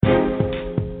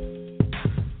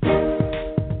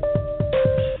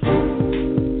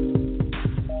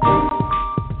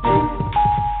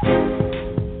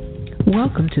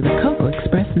to the Cocoa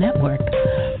Express Network.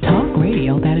 Talk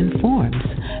radio that informs.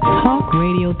 Talk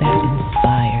radio that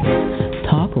inspires.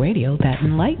 Talk radio that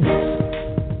enlightens.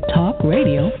 Talk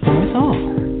radio for us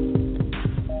all.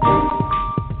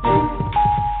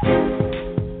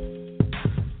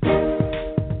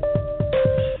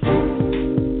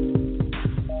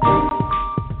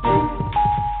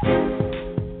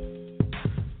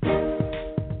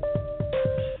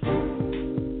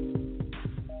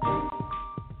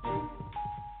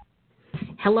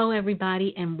 Hello,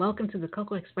 everybody, and welcome to the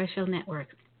Cocoa Express Show Network.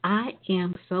 I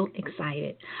am so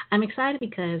excited. I'm excited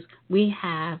because we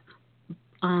have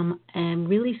a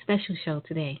really special show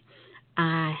today.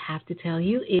 I have to tell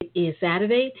you, it is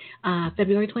Saturday,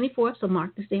 February 24th, so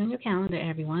mark this day on your calendar,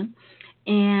 everyone.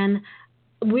 And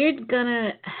we're going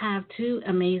to have two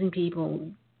amazing people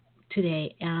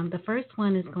today. The first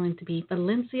one is going to be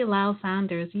Valencia Lau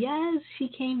Saunders. Yes, she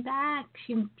came back.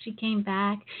 She came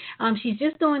back. She's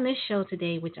just doing this show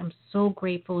today, which I'm so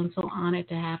grateful and so honored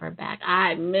to have her back.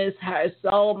 I miss her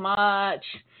so much.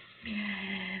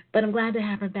 But I'm glad to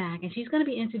have her back. And she's going to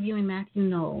be interviewing Mathew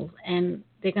Knowles, and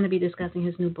they're going to be discussing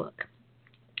his new book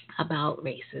about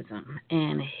racism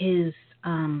and his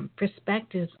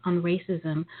perspectives on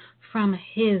racism from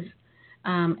his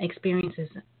experiences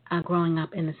growing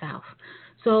up in the South.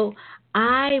 So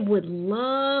I would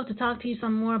love to talk to you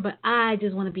some more, but I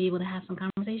just want to be able to have some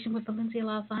conversation with Valencia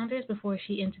Lau Saunders before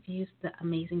she interviews the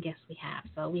amazing guests we have.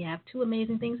 So we have two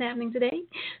amazing things happening today.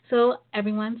 So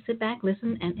everyone sit back,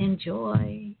 listen, and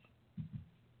enjoy.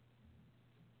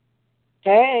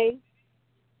 Hey.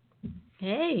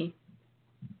 Hey.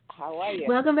 How are you?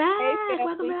 Welcome back. Hey,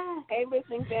 welcome back. Hey,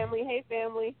 listening family. Hey,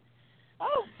 family.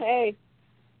 Oh, hey.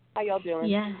 How y'all doing?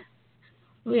 Yeah.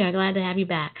 We are glad to have you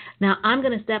back. Now, I'm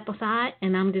going to step aside,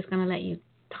 and I'm just going to let you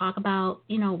talk about,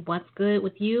 what's good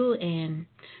with you. And,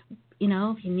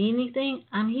 if you need anything,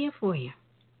 I'm here for you.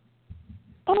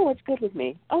 Oh, what's good with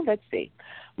me? Oh, let's see.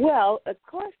 Well, of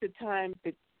course, the time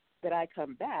that I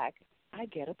come back, I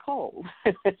get a cold.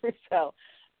 So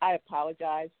I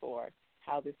apologize for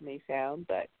how this may sound,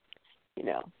 but,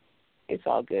 it's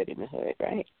all good in the hood,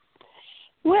 right?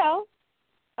 Well,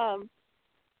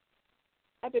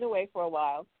 I've been away for a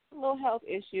while. A little health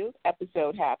issue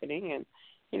episode happening, and,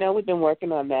 we've been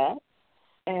working on that,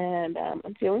 and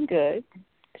I'm feeling good.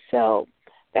 So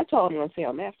that's all I'm going to say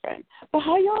on that front. But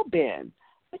how y'all been?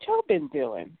 What y'all been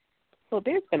doing? Well,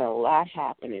 there's been a lot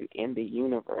happening in the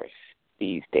universe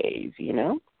these days,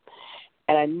 And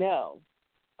I know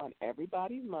on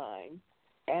everybody's mind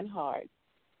and heart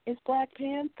is Black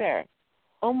Panther.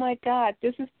 Oh, my God,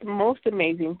 this is the most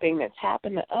amazing thing that's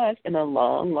happened to us in a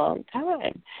long, long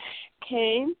time.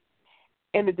 Came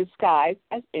in the disguise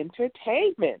as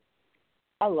entertainment.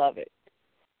 I love it.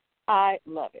 I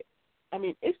love it. I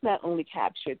mean, it's not only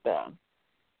captured the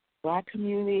Black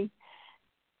community,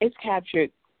 it's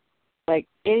captured, like,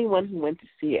 anyone who went to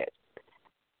see it,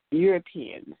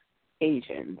 Europeans,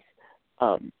 Asians,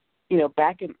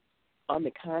 back on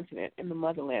the continent, in the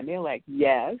motherland, they're like,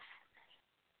 yes.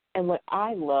 And what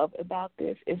I love about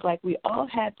this is, like, we all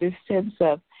had this sense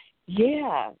of,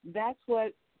 yeah, that's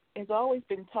what has always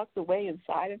been tucked away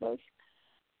inside of us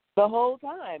the whole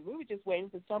time. We were just waiting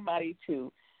for somebody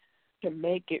to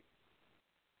make it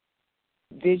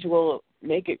visual,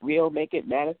 make it real, make it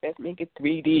manifest, make it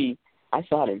 3D. I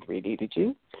saw it in 3D, did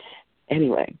you?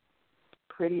 Anyway,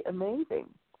 pretty amazing.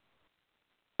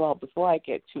 Well, before I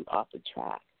get too off the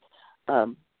track,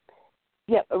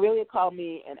 Aurelia called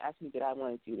me and asked me did I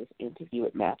want to do this interview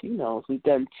with Mathew Knowles. We've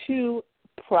done two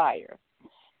prior,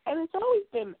 and it's always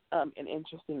been an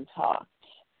interesting talk.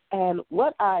 And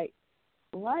what I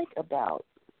like about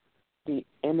the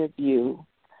interview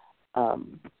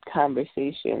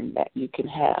conversation that you can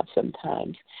have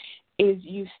sometimes is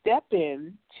you step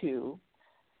into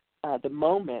the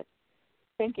moment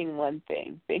thinking one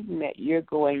thing, thinking that you're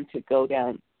going to go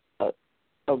down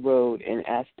a road and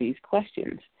ask these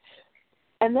questions.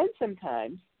 And then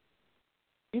sometimes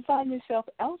you find yourself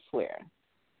elsewhere.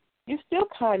 You're still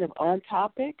kind of on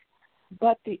topic,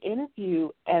 but the interview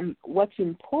and what's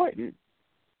important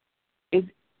is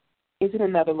in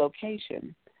another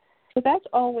location. So that's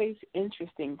always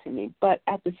interesting to me. But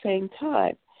at the same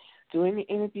time, doing the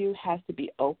interview has to be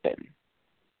open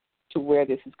to where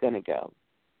this is going to go.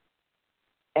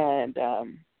 And,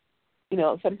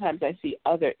 sometimes I see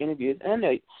other interviews, and I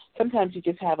know sometimes you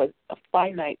just have a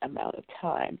finite amount of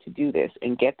time to do this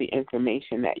and get the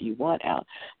information that you want out.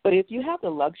 But if you have the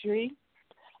luxury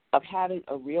of having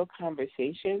a real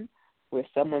conversation where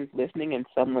someone's listening and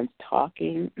someone's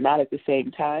talking, not at the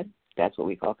same time, that's what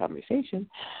we call conversation,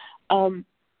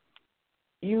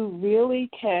 you really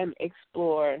can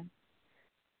explore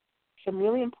some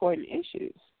really important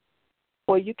issues,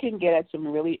 or you can get at some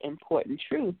really important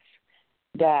truths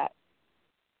that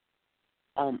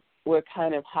we're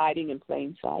kind of hiding in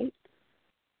plain sight.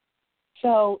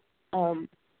 So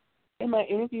in my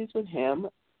interviews with him,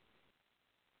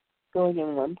 going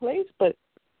in one place, but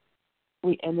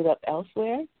we ended up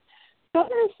elsewhere. So I'm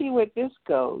going to see where this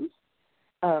goes,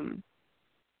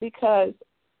 because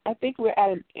I think we're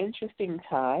at an interesting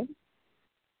time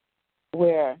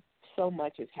where so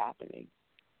much is happening.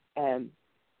 And,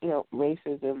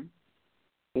 racism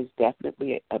is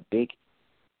definitely a big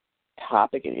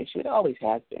topic and issue. It always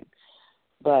has been.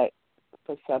 But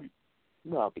for some,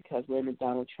 because we're in the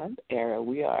Donald Trump era,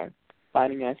 we are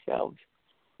finding ourselves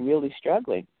really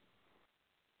struggling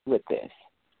with this.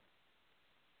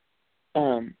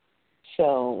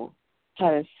 So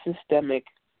kind of systemic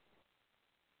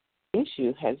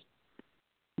issue has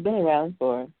been around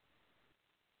for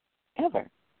ever.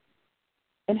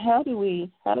 And how do we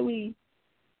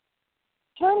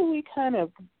kind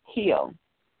of heal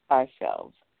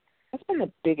ourselves? That's been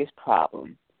the biggest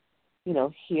problem,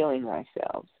 healing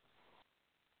ourselves.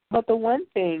 But the one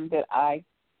thing that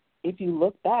if you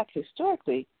look back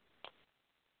historically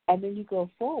and then you go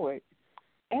forward,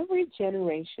 every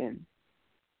generation,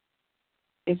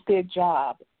 it's their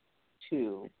job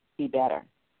to be better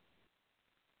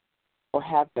or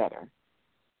have better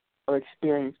or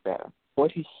experience better or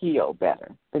to heal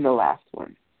better than the last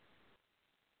one.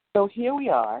 So here we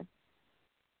are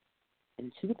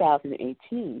in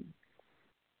 2018,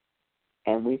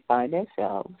 and we find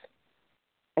ourselves,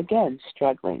 again,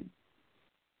 struggling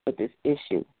with this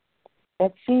issue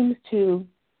that seems to,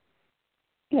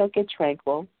 get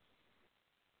tranquil,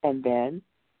 and then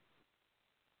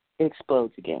it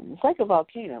explodes again. It's like a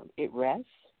volcano. It rests,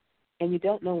 and you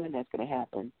don't know when that's going to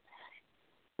happen.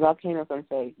 The volcano's going to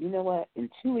say, you know what, in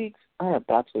 2 weeks, I'm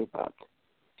about to erupt.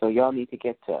 So y'all need to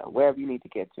get to wherever you need to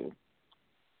get to.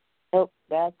 Nope,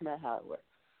 that's not how it works.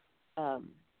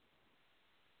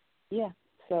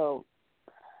 So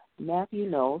Mathew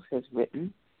Knowles has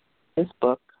written this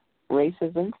book,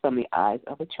 Racism from the Eyes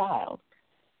of a Child.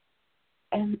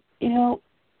 And,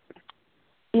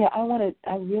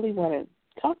 I really want to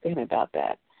talk to him about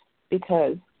that,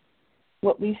 because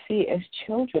what we see as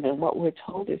children and what we're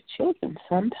told as children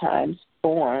sometimes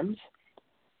forms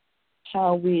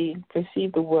how we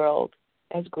perceive the world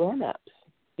as grown-ups.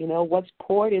 What's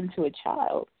poured into a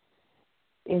child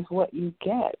is what you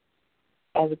get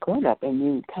as a grown-up, and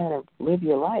you kind of live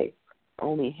your life.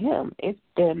 Only him. It's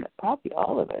been probably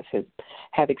all of us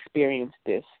have experienced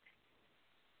this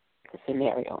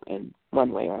scenario in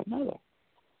one way or another.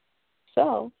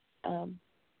 So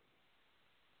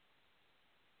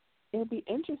it'll be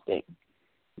interesting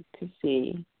to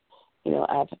see.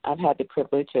 I've had the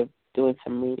privilege of doing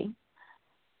some reading,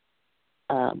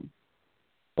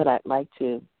 but I'd like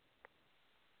to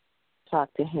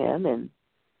talk to him and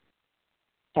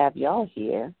have y'all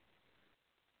hear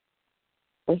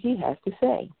what he has to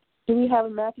say. Do we have a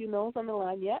Mathew Knowles on the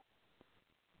line yet?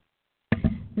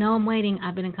 No, I'm waiting.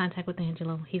 I've been in contact with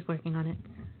Angelo. He's working on it.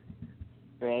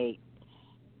 Great.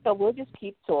 So we'll just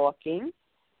keep talking.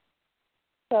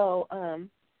 So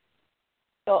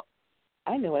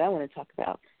I know what I want to talk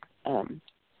about.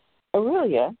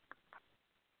 Aurelia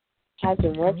has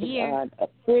been working on a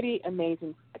pretty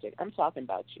amazing project. I'm talking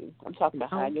about you. I'm talking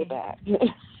behind your back.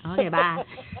 Okay, bye.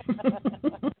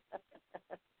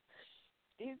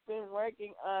 She's been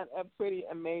working on a pretty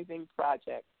amazing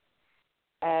project,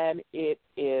 and it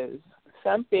is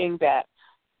something that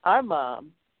our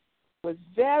mom was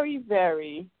very,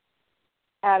 very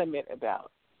adamant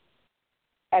about.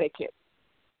 Etiquette.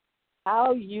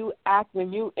 How you act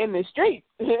when you in the street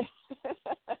and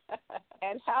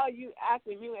how you act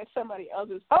when you at somebody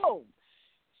else's home.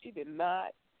 She did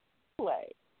not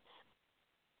play.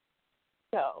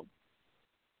 So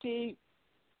she,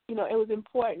 it was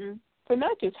important for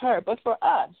not just her, but for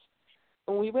us.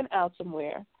 When we went out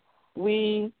somewhere,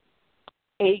 we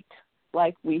ate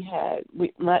like we had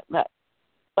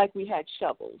like we had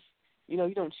shovels. You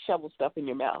don't shovel stuff in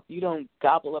your mouth. You don't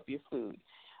gobble up your food.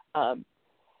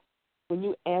 When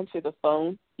you answer the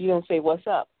phone, you don't say, "What's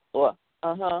up?" or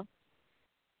 "Uh-huh."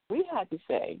 We had to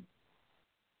say,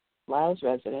 "Lyle's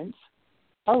residence."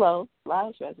 "Hello,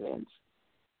 Lyle's residence."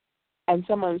 And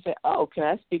someone would say, "Oh, can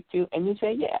I speak to you?" And you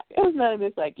say, "Yeah." It was none of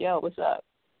this like, "Yo, what's up?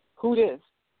 Who this?"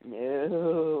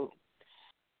 No.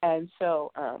 And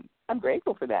so I'm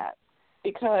grateful for that,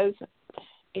 because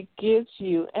it gives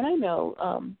you, and I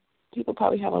know people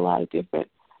probably have a lot of different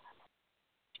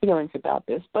feelings about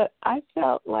this, but I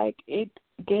felt like it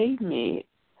gave me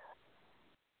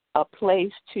a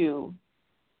place to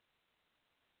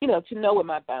to know what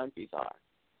my boundaries are,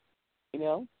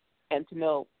 and to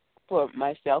know for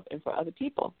myself and for other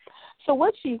people. So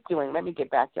what she's doing, let me get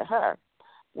back to her.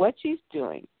 What she's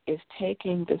doing is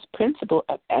taking this principle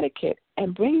of etiquette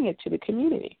and bringing it to the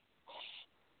community.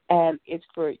 And it's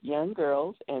for young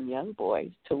girls and young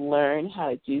boys to learn how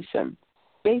to do some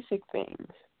basic things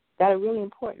that are really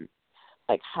important,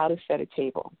 like how to set a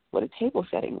table, what a table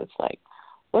setting looks like,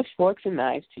 what forks and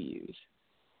knives to use.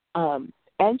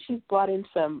 And she's brought in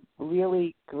some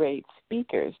really great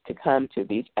speakers to come to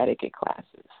these etiquette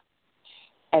classes.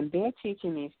 And they're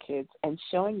teaching these kids and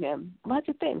showing them lots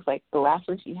of things. Like the last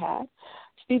one she had,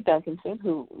 Steve Duncanson,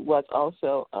 who was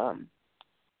also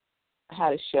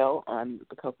had a show on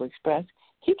the Cocoa Express,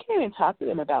 he came and talked to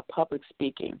them about public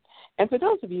speaking. And for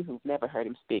those of you who've never heard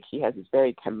him speak, he has this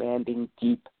very commanding,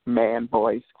 deep man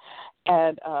voice.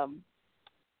 And,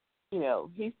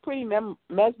 he's pretty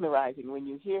mesmerizing when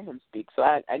you hear him speak. So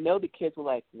I know the kids were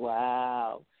like,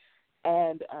 wow.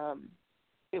 And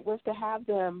it was to have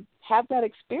them have that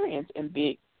experience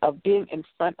of being in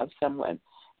front of someone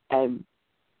and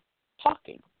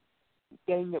talking,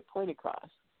 getting their point across,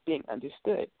 being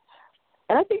understood.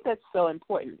 And I think that's so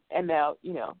important. And now,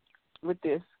 with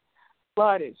this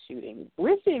Florida shooting,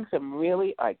 we're seeing some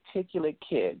really articulate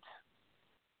kids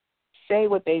say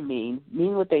what they mean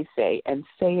what they say, and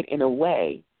say it in a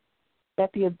way that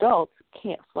the adults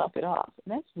can't fluff it off.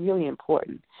 And that's really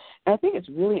important. And I think it's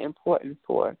really important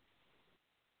for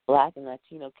Black and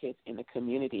Latino kids in the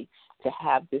community to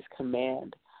have this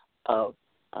command of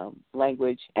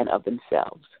language and of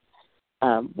themselves.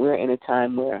 We're in a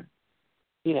time where,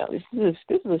 this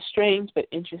is a strange but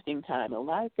interesting time. A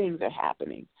lot of things are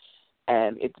happening,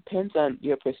 and it depends on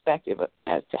your perspective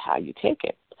as to how you take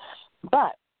it.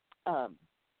 But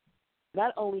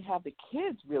not only have the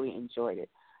kids really enjoyed it,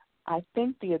 I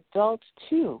think the adults,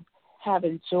 too, have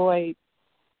enjoyed,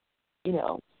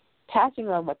 passing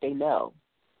on what they know,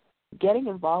 getting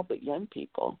involved with young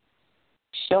people,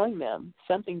 showing them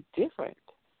something different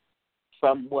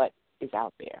from what is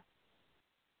out there.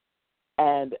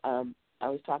 And I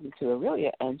was talking to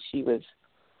Aurelia, and she was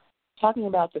talking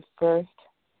about the first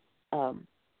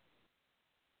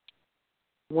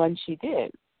one she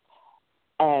did.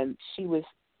 And she was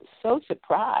so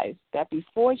surprised that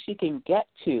before she can get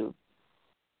to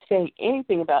saying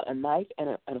anything about a knife and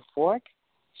a fork,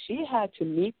 she had to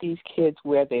meet these kids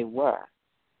where they were.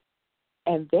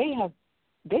 And they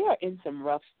are in some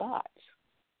rough spots.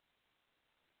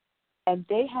 And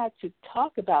they had to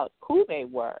talk about who they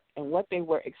were and what they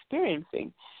were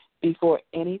experiencing before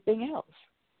anything else.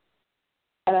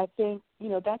 And I think,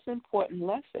 that's an important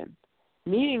lesson.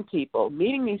 Meeting people,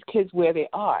 meeting these kids where they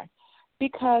are.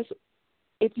 Because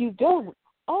if you don't,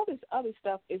 all this other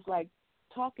stuff is like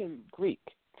talking Greek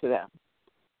to them.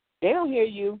 They don't hear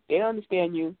you. They don't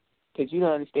understand you because you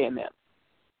don't understand them.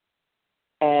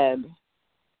 And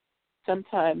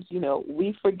sometimes,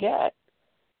 we forget.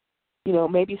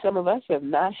 Maybe some of us have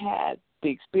not had the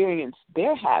experience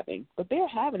they're having, but they're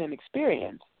having an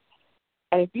experience.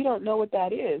 And if you don't know what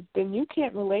that is, then you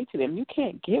can't relate to them. You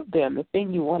can't give them the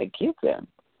thing you want to give them.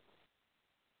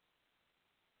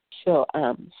 So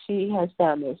she has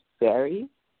found this very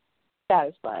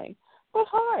satisfying, but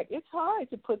hard. It's hard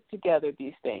to put together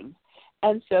these things.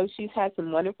 And so she's had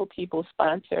some wonderful people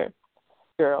sponsor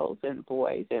girls and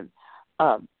boys, and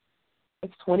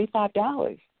it's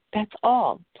 $25. That's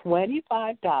all,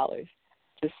 $25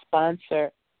 to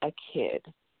sponsor a kid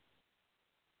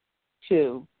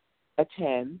to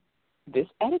attend this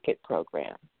etiquette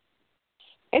program.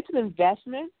 It's an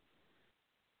investment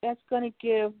that's going to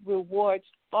give rewards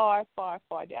far, far,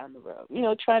 far down the road.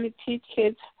 Trying to teach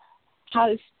kids how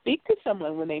to speak to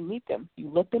someone when they meet them. You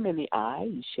look them in the eye,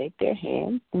 you shake their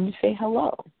hand, and you say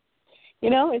hello.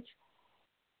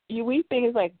 We think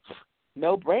it's like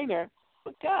no-brainer.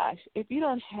 But gosh, if you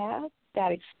don't have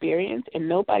that experience and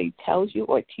nobody tells you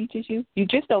or teaches you, you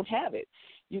just don't have it.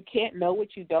 You can't know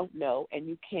what you don't know, and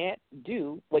you can't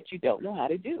do what you don't know how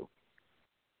to do.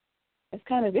 That's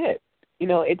kind of it.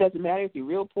 It doesn't matter if you're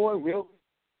real poor, real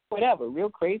whatever, real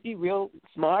crazy, real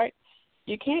smart.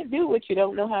 You can't do what you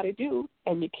don't know how to do,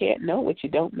 and you can't know what you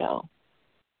don't know.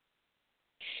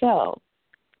 So,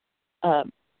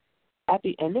 at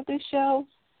the end of this show,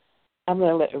 I'm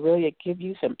going to let Aurelia give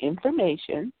you some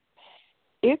information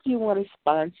if you want to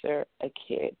sponsor a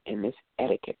kid in this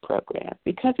etiquette program,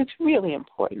 because it's really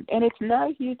important, and it's not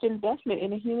a huge investment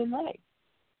in a human life,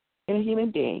 in a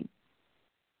human being.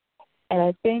 And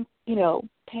I think,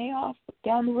 pay off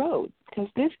down the road, because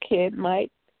this kid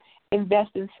might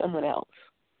invest in someone else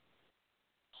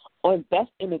or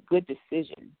invest in a good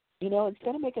decision.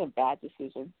 Instead of making a bad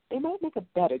decision, they might make a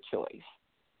better choice.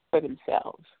 for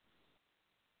themselves.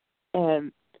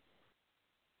 And,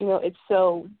 it's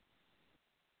so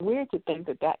weird to think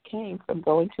that came from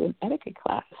going to an etiquette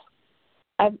class.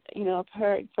 I've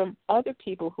heard from other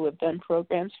people who have done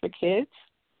programs for kids,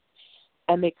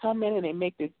 and they come in and they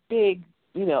make this big,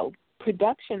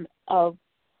 production of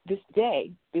this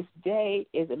day. This day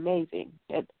is amazing.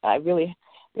 And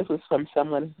this was from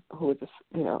someone who was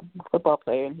a football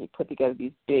player, and he put together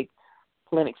these big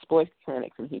sports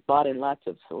clinics, and he brought in lots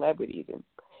of celebrities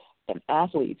and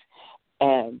athletes,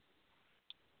 and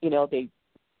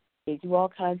they do all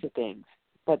kinds of things.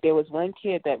 But there was one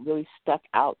kid that really stuck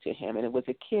out to him, and it was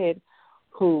a kid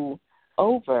who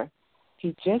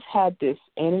he just had this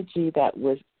energy that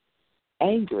was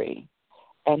angry,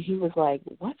 and he was like,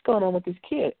 what's going on with this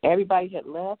kid? Everybody had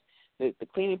left. The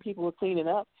cleaning people were cleaning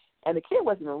up, and the kid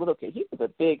wasn't a little kid. He was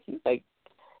he's like,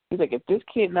 if this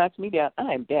kid knocks me down,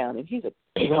 I'm down. And he's a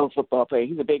big old football player.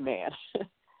 He's a big man.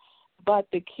 But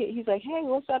the kid, he's like, hey,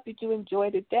 what's up? Did you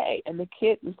enjoy the day? And the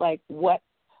kid was like, what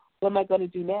am I going to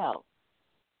do now?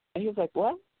 And he was like,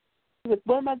 what? He was like,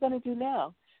 what am I going to do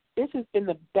now? This has been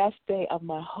the best day of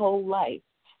my whole life.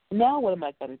 Now what am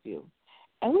I going to do?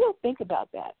 And we don't think about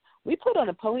that. We put on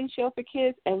a pony show for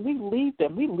kids, and we leave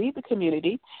them. We leave the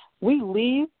community. We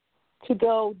leave to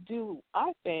go do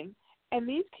our thing. And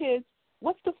these kids,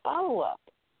 what's the follow-up?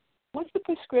 What's the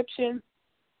prescription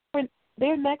for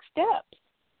their next steps?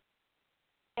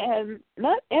 And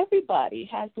not everybody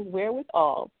has the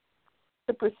wherewithal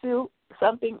to pursue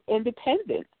something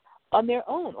independent on their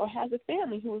own, or has a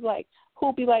family who'll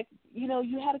be like,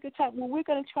 you had a good time. Well, we're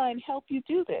going to try and help you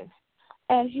do this.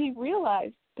 And he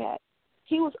realized that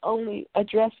he was only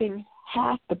addressing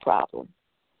half the problem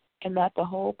and not the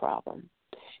whole problem.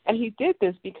 And he did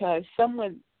this because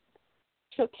someone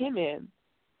took him in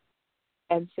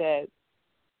and said,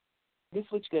 this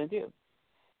is what you're going to do.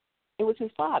 It was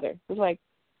his father. It was like,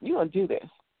 you're going to do this.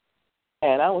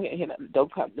 And I don't hear nothing.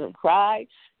 Don't cry.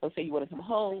 Don't say you want to come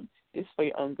home. This is for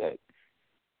your own good.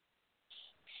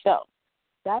 So,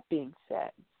 that being said,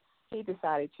 he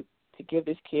decided to give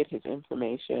this kid his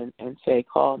information and say,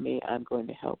 call me, I'm going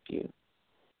to help you.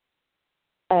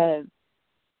 And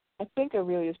I think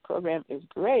Aurelia's program is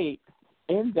great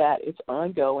in that it's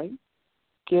ongoing,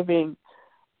 giving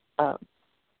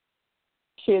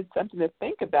kids something to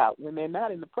think about when they're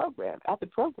not in the program, at the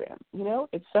program.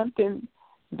 It's something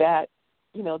that,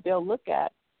 they'll look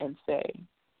at and say,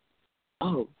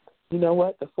 oh, you know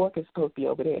what, the fork is supposed to be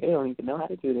over there. They don't even know how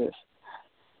to do this.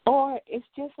 Or it's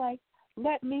just like,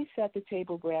 let me set the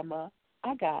table, Grandma.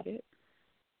 I got it.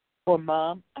 Or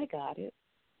Mom, I got it.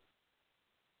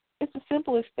 It's the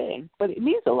simplest thing, but it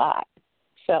means a lot.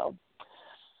 So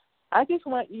I just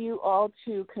want you all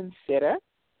to consider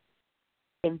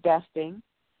investing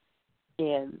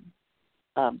in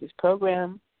this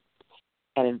program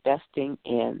and investing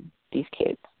in these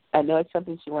kids. I know it's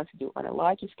something she wants to do on a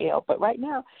larger scale, but right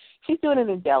now she's doing it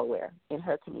in Delaware in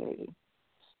her community.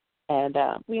 And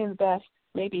we invest,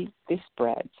 maybe this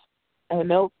spreads. I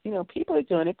know, people are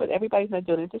doing it, but everybody's not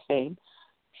doing it the same.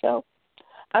 So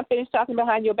I'm finished talking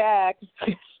behind your back.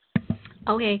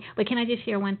 Okay, but can I just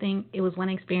share one thing? It was one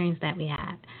experience that we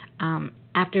had.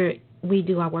 After we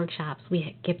do our workshops,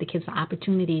 we give the kids the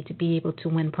opportunity to be able to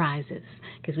win prizes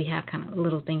because we have kind of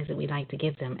little things that we like to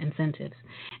give them, incentives.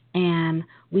 And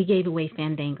we gave away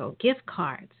Fandango gift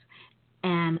cards.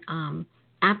 And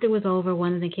after it was over,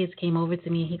 one of the kids came over to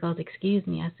me and he goes, excuse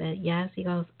me. I said, yes. He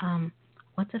goes,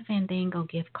 what's a Fandango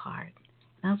gift card?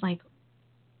 And I was like,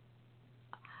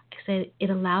 I said,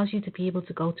 it allows you to be able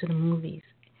to go to the movies.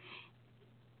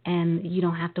 And you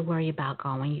don't have to worry about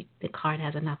going. The card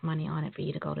has enough money on it for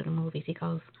you to go to the movies. He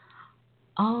goes,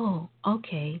 oh,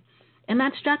 okay. And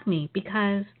that struck me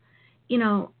because,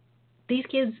 these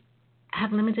kids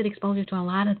have limited exposure to a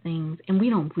lot of things, and we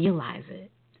don't realize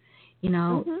it.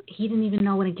 Mm-hmm. He didn't even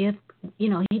know what a gift, he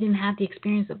didn't have the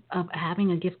experience of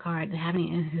having a gift card and having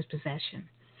it in his possession.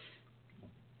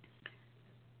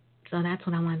 So that's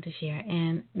what I wanted to share.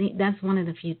 And that's one of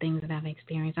the few things that I've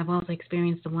experienced. I've also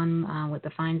experienced the one with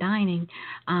the fine dining.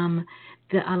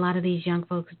 A lot of these young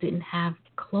folks didn't have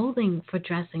clothing for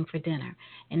dressing for dinner.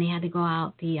 And they had to go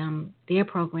out, their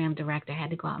program director had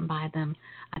to go out and buy them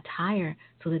attire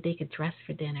so that they could dress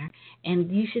for dinner.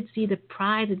 And you should see the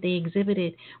pride that they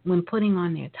exhibited when putting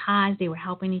on their ties. They were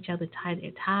helping each other tie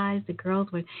their ties. The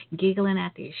girls were giggling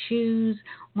at their shoes.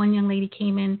 One young lady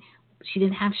came in. She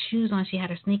didn't have shoes on. She had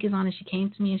her sneakers on, and she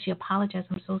came to me and she apologized.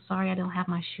 I'm so sorry I don't have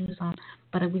my shoes on,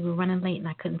 but we were running late and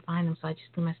I couldn't find them, so I just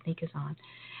threw my sneakers on.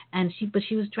 And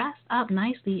she was dressed up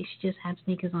nicely. She just had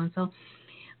sneakers on. So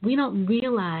we don't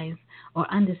realize or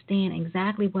understand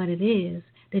exactly what it is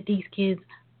that these kids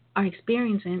are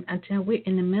experiencing until we're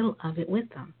in the middle of it with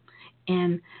them.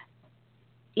 And,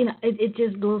 it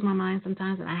just blows my mind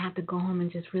sometimes, and I have to go home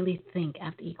and just really think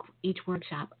after each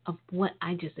workshop of what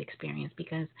I just experienced,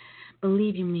 because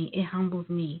believe you me, it humbles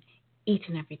me each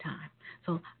and every time.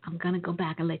 So I'm going to go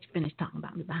back and let you finish talking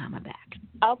about me behind my back.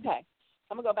 Okay.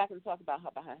 I'm going to go back and talk about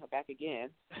her behind her back again.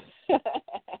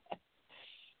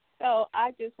 So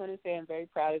I just want to say I'm very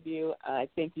proud of you. I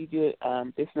think you do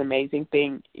this an amazing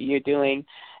thing you're doing,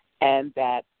 and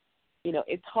that,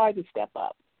 it's hard to step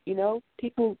up.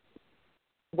 People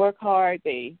work hard.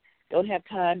 They don't have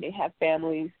time. They have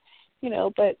families,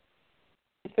 but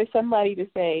for somebody to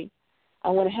say, I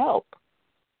want to help.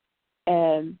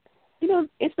 And,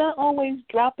 it's not always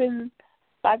dropping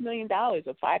 $5 million or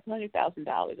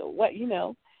 $500,000 or what,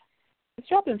 it's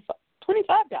dropping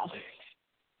 $25,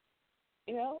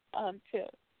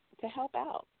 to help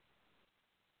out.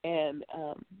 And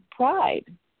pride,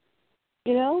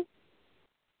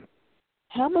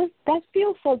 how much that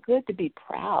feels so good to be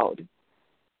proud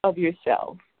of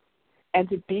yourself and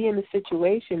to be in a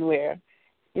situation where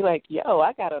you're like, yo,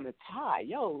 I got on a tie.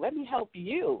 Yo, let me help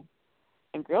you.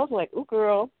 And girls are like, ooh,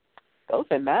 girl, those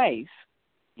are nice.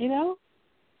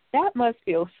 That must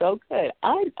feel so good.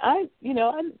 I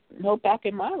know back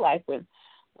in my life when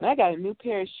I got a new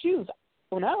pair of shoes,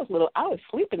 when I was little, I was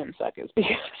sleeping in suckers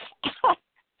because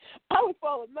I would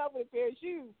fall in love with a pair of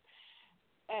shoes.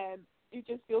 And you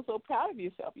just feel so proud of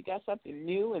yourself. You got something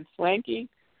new and swanky,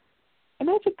 and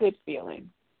that's a good feeling.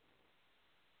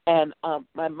 And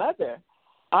my mother,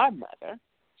 our mother,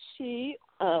 she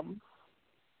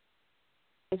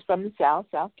is from the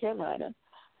South Carolina,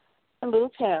 a little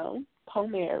town,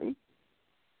 Pomeri,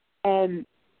 and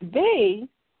they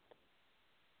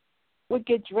would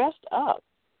get dressed up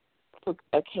for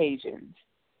occasions.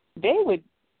 They would,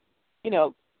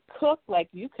 cook like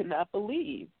you could not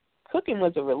believe. Cooking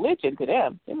was a religion to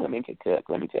them. Them women could cook,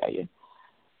 let me tell you.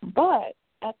 But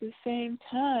at the same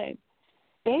time,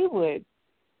 they would,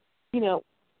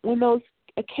 when those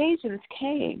occasions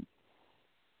came,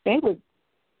 they would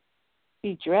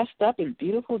be dressed up in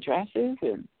beautiful dresses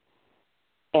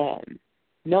and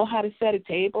know how to set a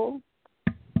table,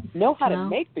 know how to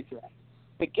make the dress.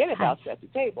 Forget about set the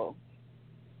table.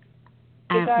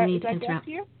 Is our guest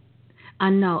here?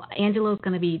 No, Angelo's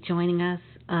going to be joining us.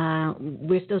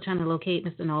 We're still trying to locate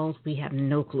Mr. Knowles. We have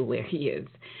no clue where he is.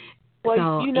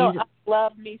 Well, so, I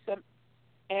love me some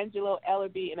Angelo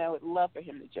Ellerby, and I would love for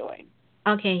him to join.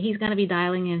 Okay, he's going to be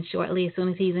dialing in shortly. As soon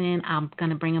as he's in, I'm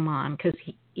going to bring him on because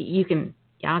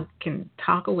y'all can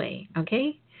talk away,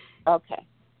 okay? Okay.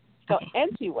 So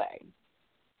anyway,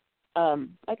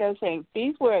 like I was saying,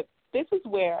 this is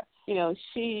where,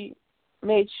 she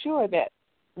made sure that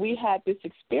we had this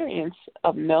experience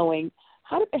of knowing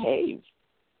how to behave,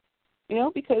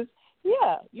 because,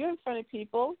 you're in front of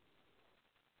people,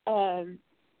 and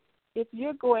if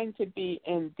you're going to be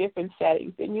in different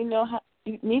settings, then you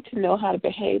need to know how to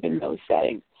behave in those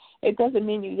settings. It doesn't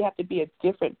mean you have to be a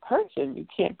different person. You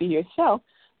can't be yourself,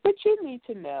 but you need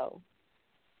to know,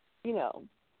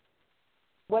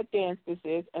 what dance this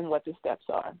is and what the steps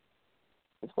are,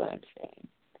 is what I'm saying.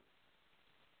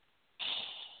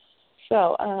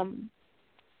 So, and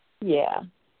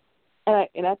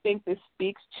I think this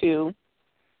speaks to,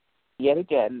 yet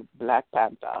again, Black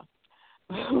Panther,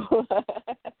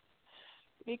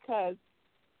 because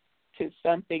to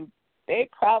something they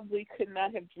probably could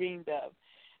not have dreamed of,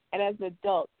 and as an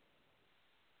adult,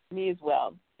 me as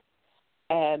well.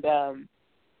 And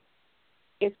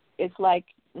it's like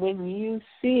when you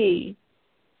see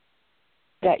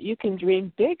that you can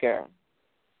dream bigger,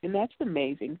 and that's an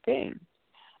amazing thing.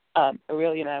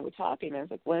 Aurelia and I were talking, and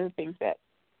it's like one of the things that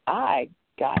I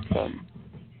got from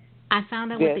I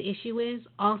found out what the issue is.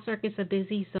 All circuits are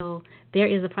busy, so there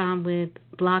is a problem with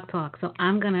Blog Talk. So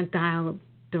I'm going to dial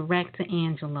direct to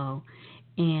Angelo,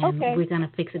 and we're going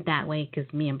to fix it that way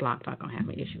because me and Blog Talk don't have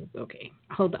any issues. Okay,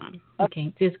 hold on.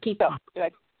 Okay, just keep talking.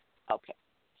 Okay.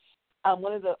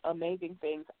 One of the amazing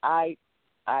things I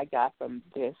got from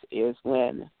this is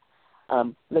when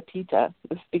Lapita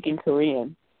was speaking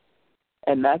Korean,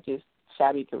 and not just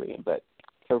shabby Korean, but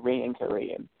Korean.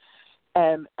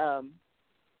 And our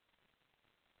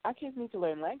kids need to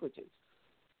learn languages,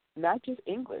 not just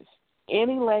English.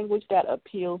 Any language that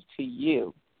appeals to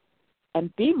you,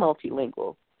 and be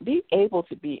multilingual. Be able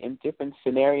to be in different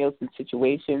scenarios and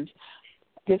situations.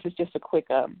 This is just a quick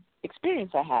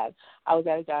experience I had. I was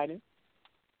at a diner.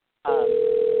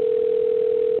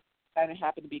 Diner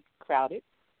happened to be crowded,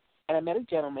 and I met a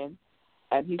gentleman,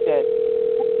 and he said,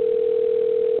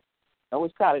 "Oh,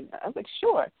 it's crowded." I was like,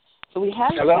 "Sure." So we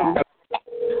had Hello.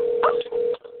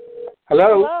 Hello.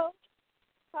 Hello.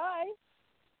 Hi.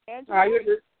 Angela? Hi,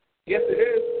 yes, it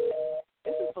is.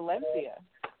 This is Valencia.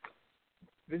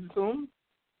 This is whom?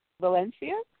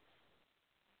 Valencia?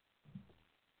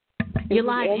 You're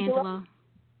live, Angela.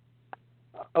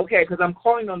 Okay, because I'm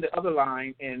calling on the other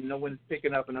line and no one's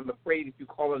picking up, and I'm afraid if you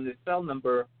call on the cell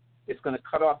number, it's going to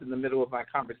cut off in the middle of my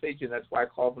conversation. That's why I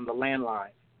call from the landline.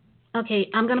 Okay,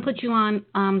 I'm gonna put you on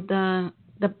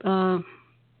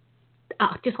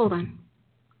just hold on.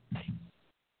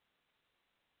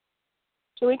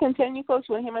 Should we continue, folks?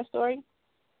 You want to hear my story?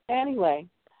 Anyway,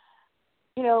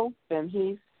 then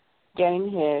he's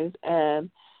getting his, and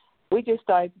we just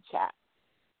started to chat.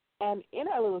 And in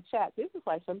our little chat, this is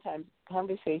why sometimes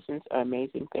conversations are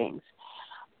amazing things.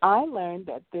 I learned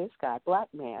that this guy,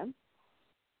 black man,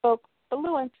 spoke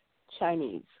fluent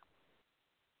Chinese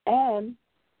and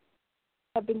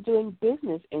had been doing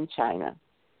business in China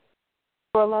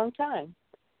for a long time.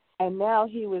 And now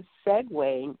he was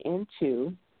segueing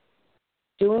into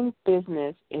doing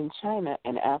business in China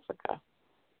and Africa.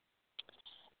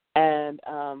 And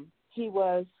he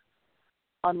was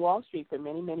on Wall Street for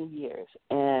many, many years.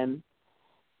 And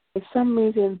for some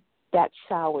reason, that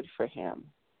soured for him.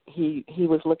 He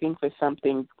was looking for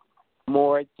something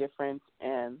more different.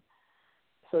 And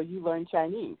so you learn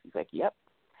Chinese. He's like, yep.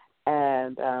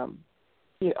 And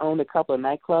he owned a couple of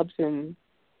nightclubs in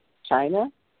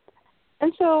China.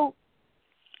 And so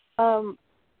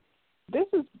this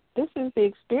is the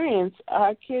experience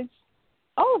our kids,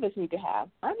 all of us need to have.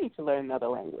 I need to learn another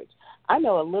language. I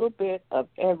know a little bit of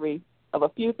a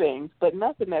few things, but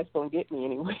nothing that's going to get me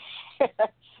anywhere.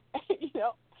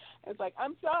 It's like,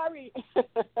 I'm sorry.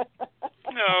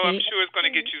 No, I'm sure it's going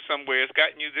to get you somewhere. It's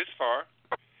gotten you this far.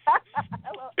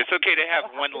 It's okay to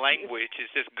have one language.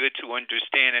 It's just good to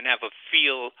understand and have a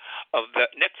feel of the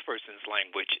next person's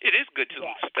language. It is good to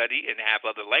study and have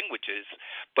other languages,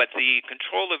 but the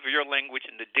control of your language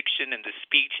and the diction and the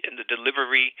speech and the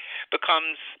delivery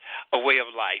becomes a way of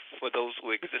life for those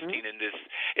who are existing in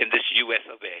this U.S.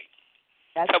 of A.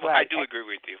 That's so right. I do agree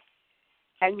with you.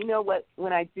 And you know what?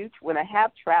 When I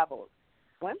have traveled,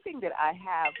 one thing that I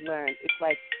have learned is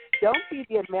like, don't be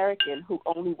the American who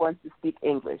only wants to speak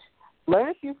English. Learn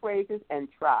a few phrases and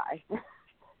try.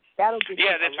 That'll get you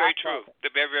that's very true.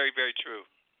 Very, very, very true.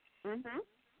 Mhm.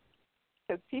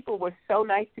 Because people were so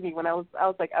nice to me when I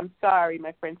was like, I'm sorry,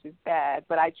 my French is bad,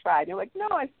 but I tried. They're like, no,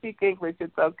 I speak English.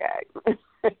 It's okay.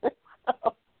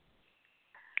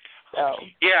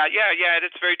 Yeah.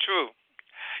 That's very true.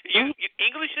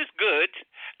 English is good,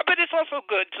 but it's also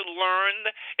good to learn,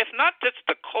 if not just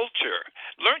the culture.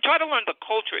 Try to learn the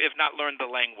culture, if not learn the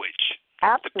language.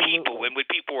 Absolutely. The people and what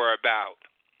people are about.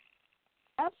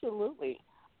 Absolutely.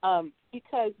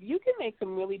 Because you can make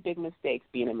some really big mistakes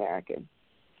being American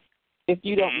if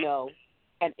you don't know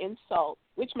an insult,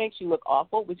 which makes you look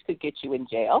awful, which could get you in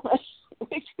jail,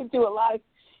 which could do a lot of,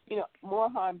 more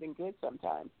harm than good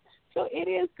sometimes. So it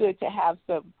is good to have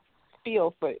some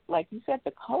feel for, like you said,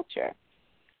 the culture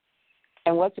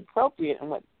and what's appropriate and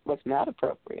what's not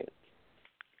appropriate.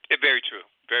 Very true.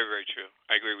 Very, very true.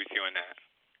 I agree with you on that.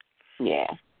 Yeah.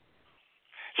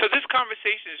 So this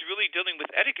conversation is really dealing with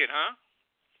etiquette, huh?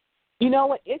 You know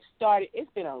what? It's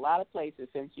been a lot of places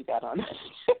since you got on.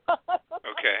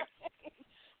 Okay.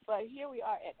 But here we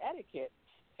are at etiquette.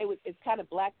 It's kind of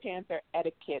Black Panther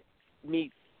etiquette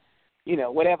meets,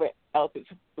 whatever else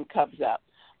comes up.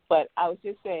 But I was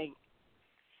just saying,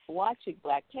 watching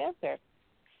Black Panther,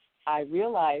 I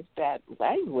realized that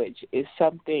language is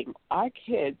something our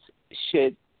kids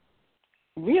should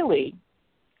really,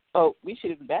 we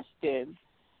should invest in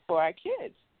for our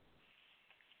kids.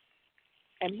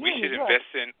 And we should invest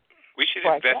in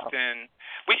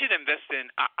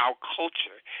our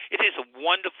culture. It is a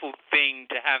wonderful thing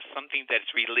to have something that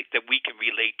we can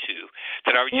relate to,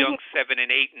 that our young 7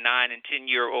 and 8 and 9 and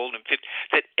 10-year-old and 15,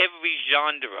 that every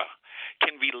genre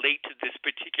can relate to this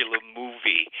particular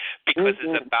movie because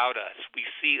it's about us. We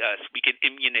see us. We can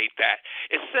emulate that.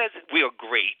 It says we are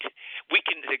great. We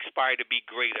can aspire to be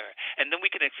greater, and then we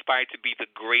can aspire to be the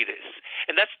greatest.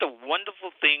 And that's the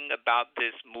wonderful thing about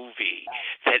this movie,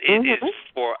 that it is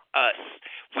for us.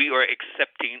 We are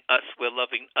accepting us. We're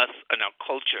loving us and our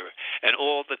culture and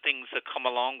all the things that come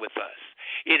along with us.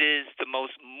 It is the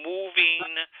most moving,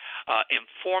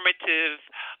 informative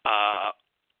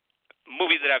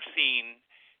movie that I've seen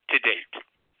to date.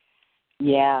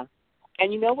 Yeah.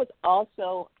 And you know what's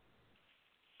also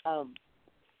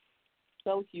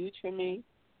so huge for me?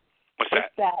 What's that?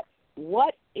 It's that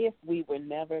what if we were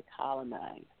never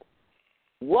colonized?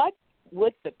 What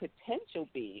would the potential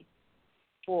be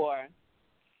for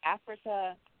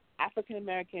African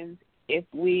Americans, if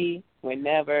we were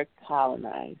never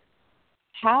colonized?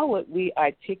 How would we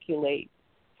articulate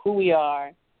who we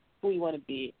are, who we want to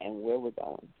be, and where we're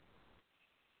going.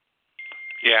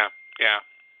 Yeah, yeah.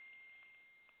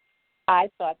 I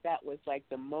thought that was like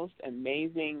the most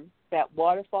amazing, that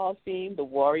waterfall scene, the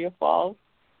Warrior Falls.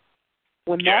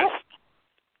 When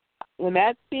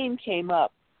that scene came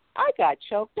up, I got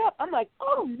choked up. I'm like,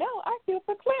 oh no, I feel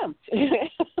verklempt.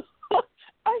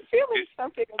 I'm feeling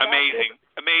something about amazing,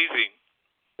 this. amazing.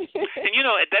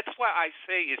 And that's why I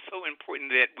say it's so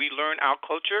important that we learn our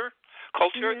culture,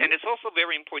 and it's also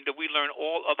very important that we learn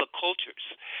all other cultures,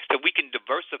 that we can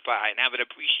diversify and have an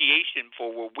appreciation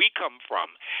for where we come from,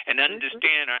 and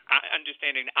understanding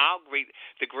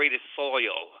the greatest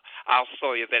soil, our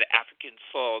soil, that African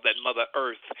soil, that Mother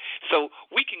Earth. So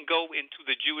we can go into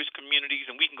the Jewish communities,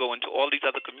 and we can go into all these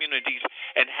other communities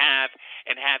and have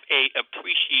a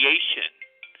appreciation.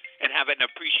 And have an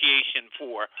appreciation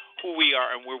for who we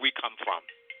are and where we come from.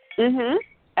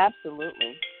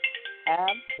 Absolutely.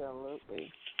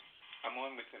 Absolutely. I'm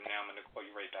on with him now. I'm going to call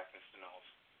you right back, Mr. Knowles.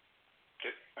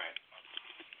 Okay.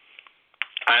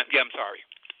 All right. I'm sorry.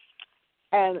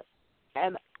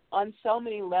 And on so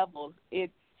many levels, and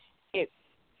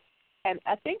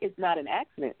I think it's not an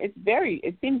accident. It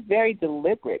seems very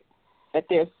deliberate that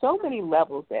there's so many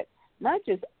levels that not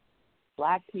just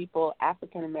Black people,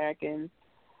 African Americans,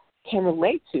 can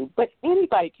relate to, but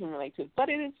anybody can relate to. But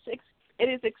it is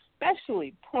especially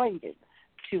poignant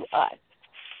to us.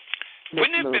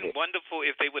 Wouldn't it have been wonderful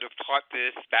if they would have taught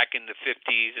this back in the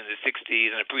 50s and the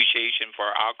 60s, an appreciation for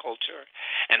our culture,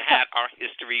 and had our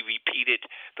history repeated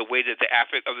the way that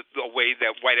the way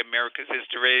that white America's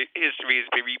history has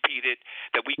been repeated,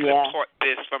 that we could have taught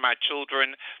this from our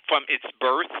children from its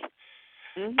birth?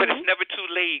 But it's never too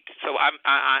late. So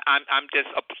I'm just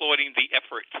applauding the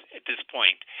efforts at this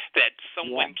point that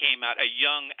someone came out, a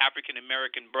young African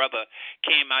American brother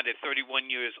came out at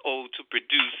 31 years old to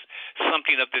produce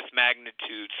something of this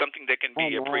magnitude, something that can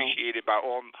be appreciated by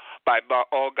all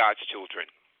God's children.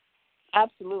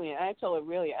 Absolutely. And I told her,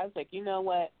 really, I was like, you know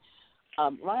what,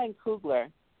 Ryan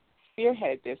Coogler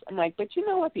spearheaded this. I'm like, but you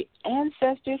know what, the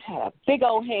ancestors had a big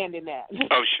old hand in that.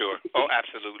 Oh, sure. Oh,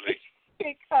 absolutely.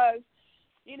 Because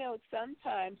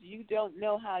sometimes you don't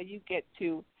know how you get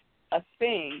to a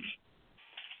thing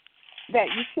that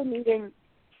you couldn't even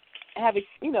have,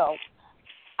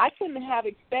 I couldn't have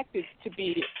expected to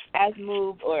be as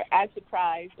moved or as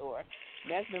surprised or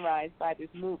mesmerized by this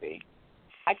movie.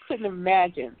 I couldn't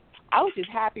imagine. I was just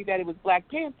happy that it was Black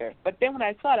Panther. But then when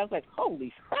I saw it, I was like,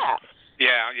 holy crap.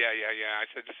 Yeah. I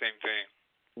said the same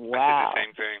thing. Wow. I said the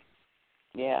same thing.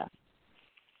 Yeah.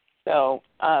 So,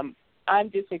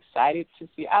 I'm just excited to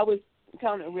see. I was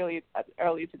telling her really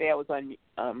earlier today. I was on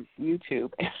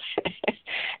YouTube,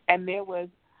 and there was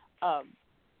a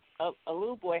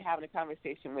little boy having a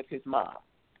conversation with his mom,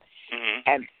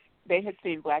 and they had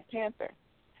seen Black Panther.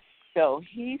 So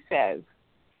he says,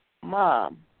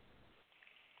 "Mom,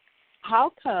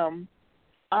 how come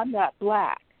I'm not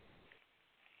Black?"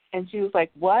 And she was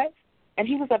like, "What?" And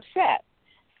he was upset,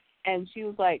 and she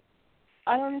was like,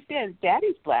 "I don't understand.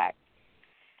 Daddy's Black."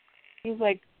 He's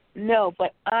like, "No,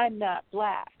 but I'm not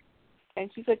Black." And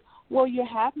she's like, "Well, you're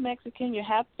half Mexican, you're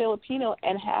half Filipino,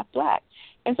 and half Black."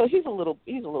 And so he's a little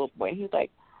boy. He's like,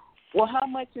 "Well, how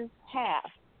much is half?"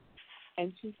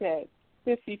 And she said,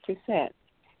 50%.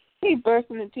 He burst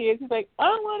into tears. He's like, "I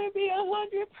want to be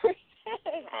 100%."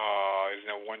 Oh, isn't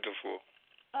that wonderful?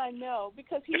 I know,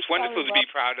 because it's wonderful to be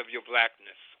proud of your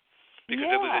Blackness, because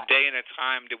it was a day and a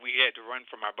time that we had to run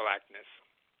from our Blackness.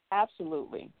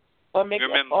 Absolutely. Or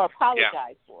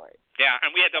apologize for it. Yeah,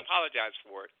 and we had to apologize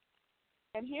for it.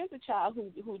 And here's a child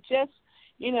who just,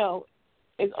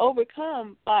 is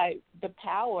overcome by the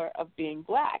power of being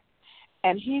Black.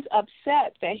 And he's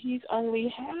upset that he's only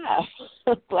half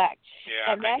Black.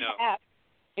 Yeah, and that half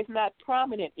is not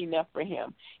prominent enough for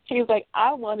him. He was like,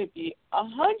 "I want to be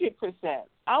 100%.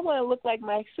 I want to look like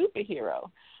my superhero.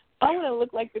 I want to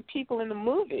look like the people in the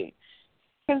movie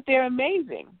because they're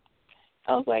amazing."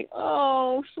 I was like,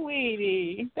 "Oh,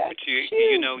 sweetie, that's cute." He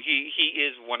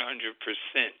is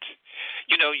 100%.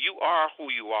 You are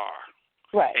who you are.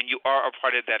 Right. And you are a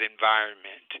part of that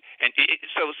environment. And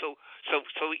so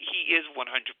he is 100%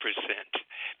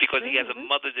 because he has a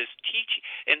mother that's teaching.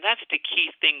 And that's the key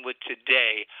thing with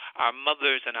today. Our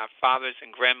mothers and our fathers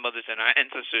and grandmothers and our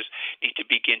ancestors need to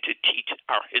begin to teach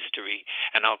our history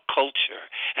and our culture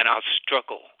and our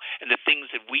struggle and the things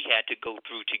that we had to go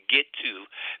through to get to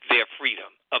their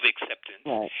freedom of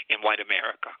acceptance in white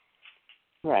America.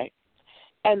 Right.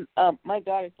 And my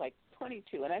daughter's like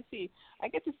 22, and I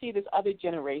get to see this other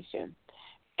generation.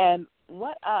 And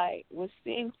what I was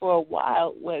seeing for a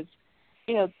while was,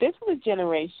 this was a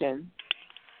generation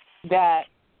that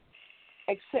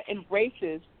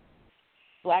embraces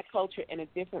Black culture in a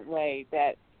different way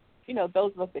that,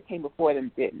 those of us that came before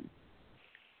them didn't.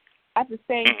 At the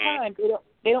same time,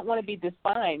 they don't want to be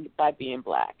defined by being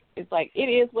Black. It's like it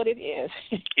is what it is.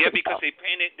 Yeah, because they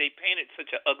painted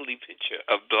such an ugly picture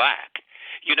of Black.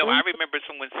 I remember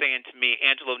someone saying to me,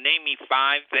 Angelo, name me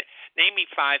five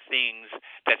things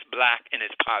that's Black and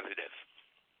is positive.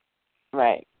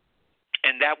 Right.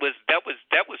 And that was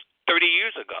 30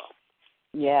 years ago.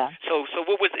 Yeah. So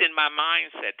what was in my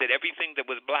mindset that everything that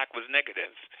was Black was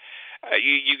negative?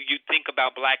 You think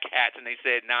about black cats, and they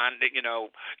said,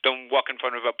 don't walk in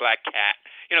front of a black cat.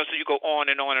 So you go on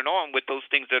and on and on with those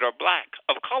things that are Black,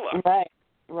 of color.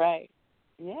 Right.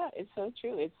 Yeah, it's so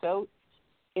true. It's so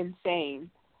insane.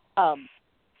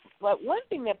 But one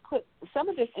thing that put some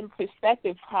of this in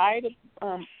perspective prior to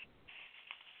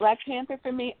Black Panther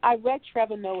for me, I read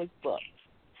Trevor Noah's book,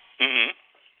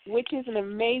 which is an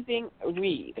amazing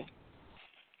read.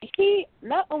 He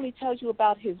not only tells you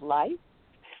about his life,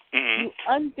 you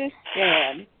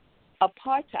understand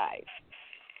apartheid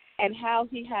and how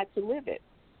he had to live it.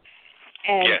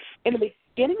 And in the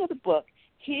beginning of the book,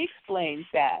 he explains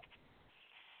that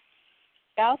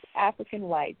South African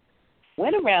whites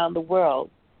went around the world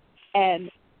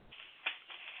and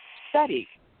studied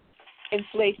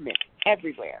enslavement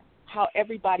everywhere, how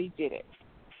everybody did it.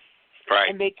 Right.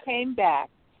 And they came back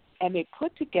and they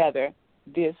put together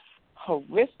this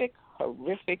horrific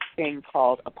thing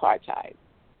called apartheid.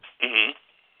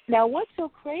 Now, what's so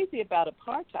crazy about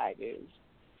apartheid is,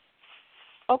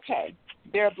 okay,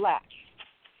 they're Black,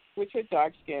 which are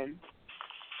dark-skinned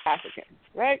Africans,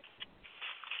 right?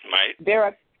 Right. There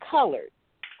are colored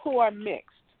who are mixed,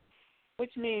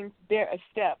 which means they're a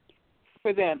step,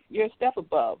 for them, you're a step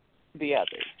above the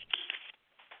others.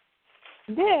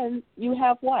 Then you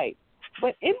have white.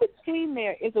 But in between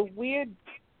there is a weird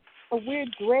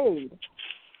grade.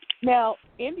 Now,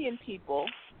 Indian people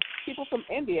from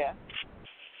India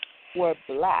were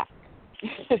Black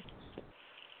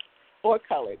or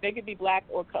colored. They could be Black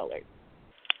or colored.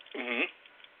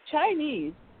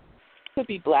 Chinese could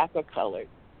be Black or colored,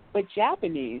 but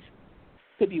Japanese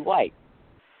could be white.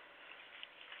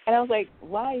 And I was like,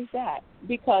 why is that?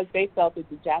 Because they felt that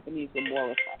the Japanese were more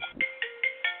refined.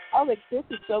 I was like, this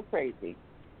is so crazy.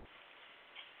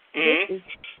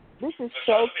 This is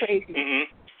so crazy.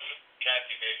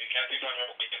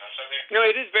 No,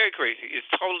 it is very crazy. It's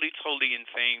totally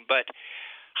insane. But,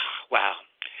 wow.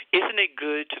 Isn't it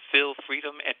good to feel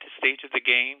freedom at this stage of the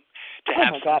game? To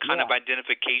have some kind of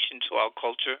identification to our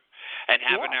culture and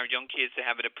having our young kids to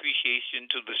have an appreciation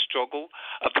to the struggle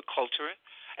of the culture,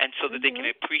 and so that they can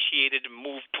appreciate it and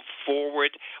move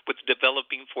forward with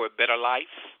developing for a better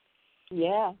life?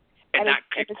 Yeah. And not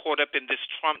get caught up in this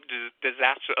Trump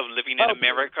disaster of living in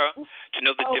America, to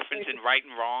know the difference in right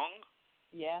and wrong.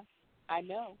 Yeah, I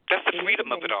know. That's the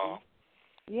freedom of it all.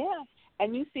 Yeah.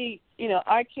 And you see,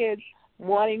 our kids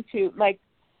wanting to, like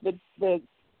the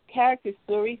character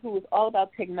Suri, who was all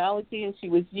about technology, and she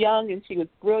was young and she was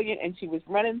brilliant and she was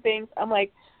running things. I'm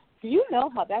like, do you know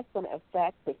how that's going to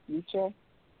affect the future?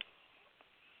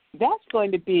 That's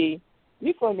going to be,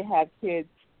 you're going to have kids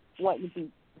wanting to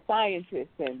be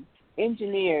scientists and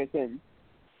engineers and,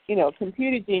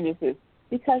 computer geniuses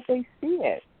because they see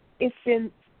it. It's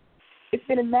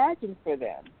been imagined for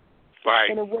them. Right.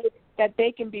 In a way that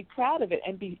they can be proud of it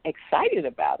and be excited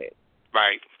about it.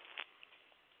 Right.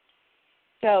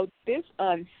 So this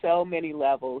on so many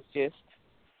levels, just,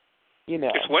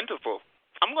 It's wonderful.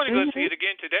 I'm going to go see it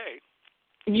again today.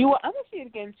 I'm going to see it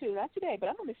again, too. Not today, but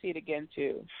I'm going to see it again,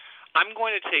 too. I'm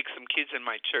going to take some kids in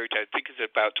my church. I think it's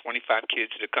about 25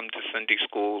 kids that come to Sunday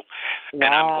school. Wow.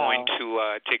 And I'm going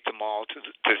to take them all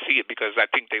to see it because I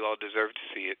think they all deserve to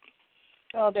see it.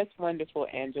 Oh, that's wonderful,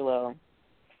 Angelo.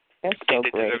 That's I think so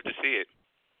they great. deserve to see it.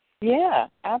 Yeah,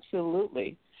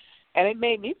 absolutely. And it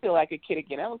made me feel like a kid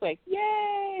again. I was like,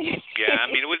 yay! Yeah, I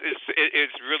mean,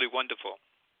 it's really wonderful.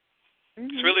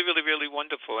 It's really, really, really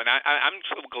wonderful. And I'm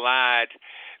so glad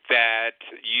that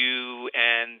you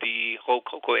and the whole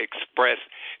Cocoa Express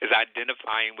is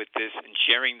identifying with this and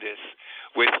sharing this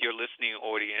with your listening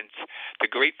audience. The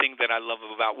great thing that I love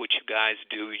about what you guys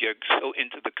do, you're so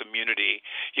into the community,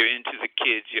 you're into the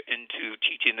kids, you're into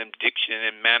teaching them diction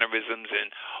and mannerisms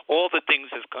and all the things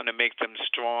that's going to make them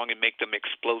strong and make them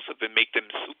explosive and make them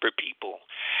super people.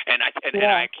 And I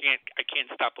can't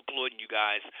stop applauding you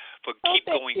guys for keep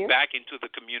going back into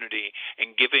the community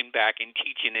and giving back and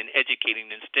teaching and educating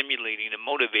and stimulating and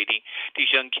motivating these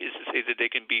young kids to say that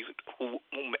they can be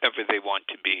whomever they want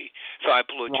to be. So I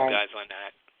applaud you guys on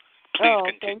that. Please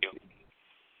continue.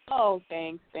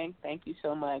 Thanks. Thank you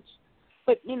so much.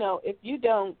 But, if you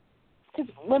don't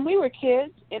because when we were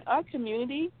kids in our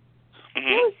community, there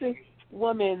was this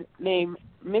woman named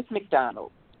Miss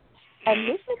McDonald, and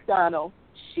Miss McDonald,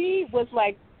 she was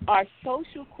like our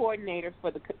social coordinator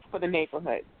for the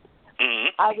neighborhood.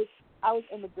 I was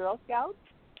in the Girl Scouts.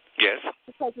 Yes.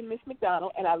 Because of Miss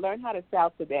McDonald, and I learned how to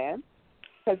salsa dance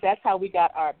because that's how we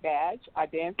got our badge, our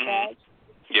dance badge.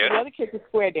 Yes. The other kids were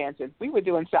square dancing. We were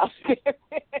doing salsa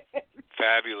dancing.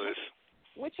 Fabulous.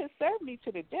 Which has served me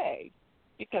to the day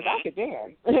because I could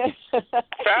dance.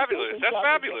 Fabulous. That's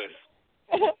fabulous.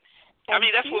 I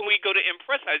mean, that's when we go to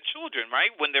impress our children, right,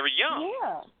 when they're young.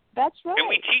 Yeah, that's right. And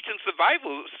we teach them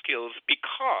survival skills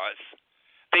because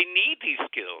they need these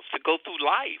skills to go through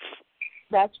life.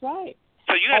 That's right.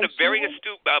 So you had a very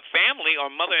astute family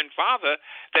or mother and father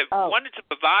that wanted to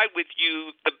provide with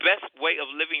you the best way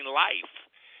of living life,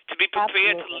 to be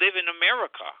prepared to live in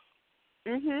America.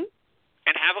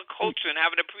 And have a culture and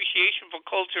have an appreciation for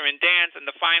culture and dance and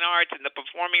the fine arts and the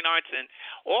performing arts, and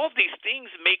all of these things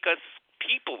make us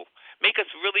people, make us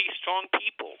really strong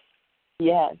people.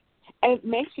 Yes. And it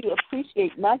makes you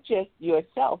appreciate not just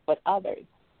yourself but others.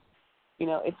 You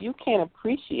know, if you can't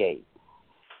appreciate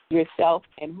yourself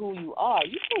and who you are,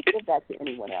 you can't give that to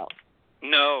anyone else.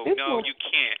 No, you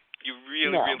can't. You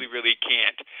really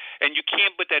can't. And you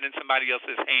can't put that in somebody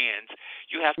else's hands.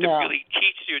 You have to really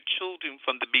teach your children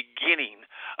from the beginning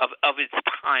of its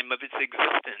time, of its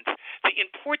existence, the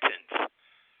importance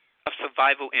of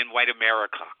survival in white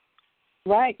America.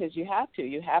 Right, because you have to.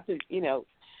 You have to,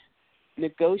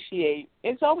 negotiate.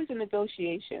 It's always a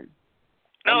negotiation.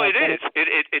 No, it is.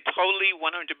 It totally 100%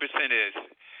 is.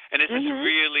 And this is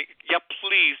really,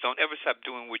 please don't ever stop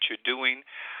doing what you're doing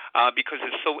because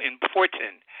it's so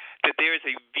important that there is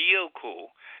a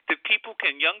vehicle that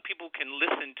young people can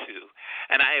listen to.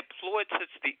 And I applaud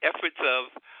such the efforts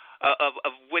of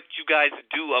what you guys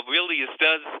do, of really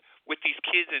does with these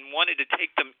kids, and wanted to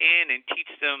take them in and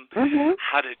teach them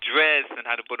how to dress and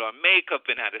how to put on makeup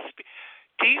and how to speak.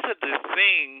 These are the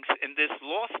things in this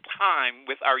lost time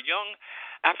with our young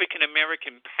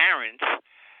African-American parents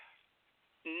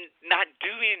not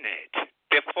doing it.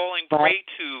 They're falling prey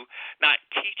to not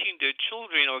teaching their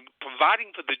children or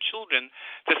providing for the children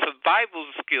the survival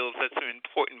skills that are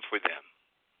important for them.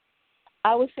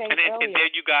 I was saying earlier. And there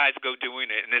you guys go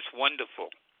doing it, and it's wonderful.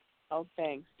 Oh,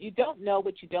 thanks. You don't know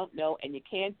what you don't know, and you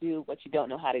can't do what you don't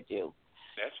know how to do.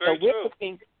 That's very true. So we're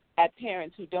looking at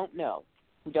parents who don't know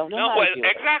how to do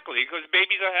it. Exactly, because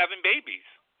babies are having babies.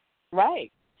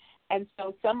 Right. And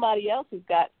so somebody else has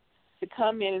got to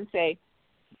come in and say,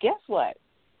 guess what?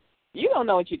 You don't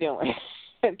know what you're doing.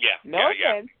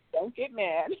 Offense. Don't get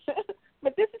mad.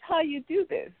 But this is how you do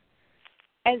this.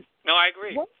 And no, I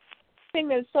agree. One thing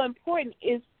that is so important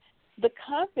is the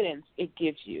confidence it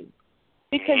gives you.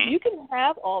 Because you can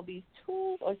have all these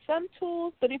tools or some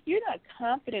tools, but if you're not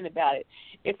confident about it,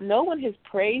 if no one has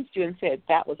praised you and said,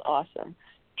 that was awesome,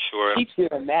 keep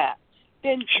doing that,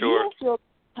 then you don't feel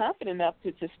confident enough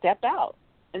to step out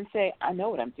and say, I know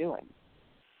what I'm doing.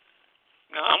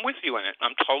 No, I'm with you on it.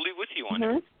 I'm totally with you on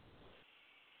it.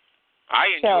 I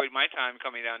enjoyed my time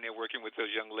coming down there working with those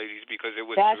young ladies because it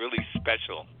was really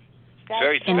special.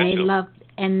 Very special.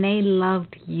 And they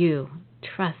loved you.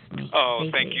 Trust me. Oh,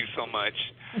 thank you so much.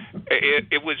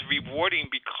 It was rewarding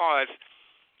because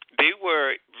they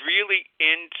were really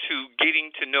into getting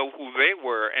to know who they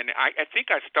were. And I think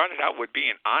I started out with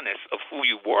being honest of who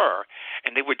you were,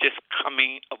 and they were just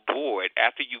coming aboard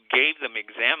after you gave them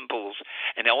examples.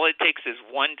 And all it takes is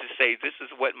one to say, this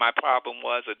is what my problem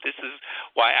was, or this is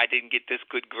why I didn't get this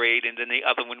good grade, and then the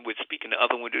other one would speak, and the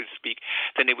other one would speak.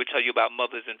 Then they would tell you about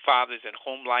mothers and fathers and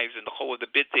home lives and the whole of the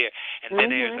bit there, and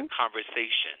then there's a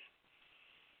conversation.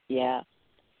 Yeah.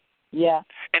 Yeah.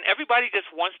 And everybody just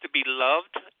wants to be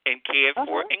loved and cared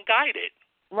for and guided.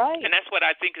 Right. And that's what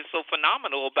I think is so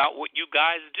phenomenal about what you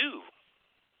guys do.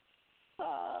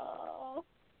 Oh,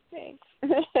 thanks.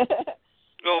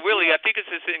 Well, really, I think it's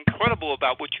just incredible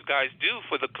about what you guys do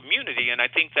for the community, and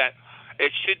I think that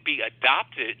it should be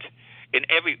adopted in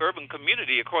every urban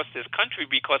community across this country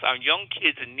because our young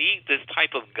kids need this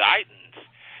type of guidance.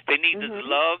 They need this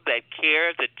love, that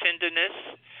care, the tenderness,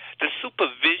 the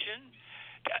supervision,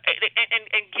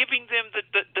 and giving them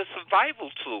the survival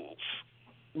tools.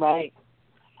 Right.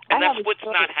 And that's what's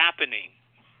not happening.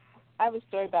 I have a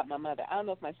story about my mother. I don't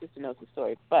know if my sister knows the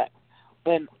story, but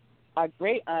when our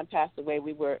great aunt passed away,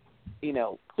 we were,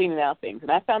 cleaning out things, and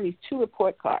I found these 2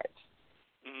 report cards.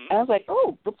 And I was like,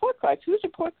 oh, report cards. Whose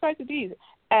report cards are these?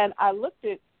 And I looked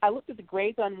at the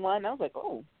grades on one, and I was like,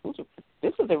 oh,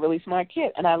 this is a really smart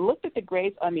kid. And I looked at the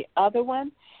grades on the other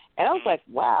one, and I was like,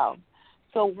 wow.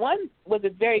 So one was a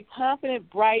very confident,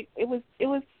 bright. It was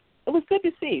it was good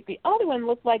to see. The other one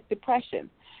looked like depression.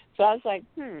 So I was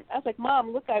like,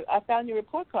 Mom, look, I found your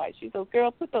report card. She said,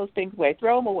 girl, put those things away.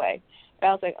 Throw them away. And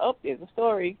I was like, oh, there's a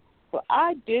story. Well,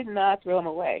 I did not throw them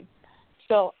away.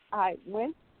 So I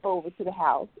went over to the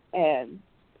house and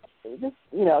just,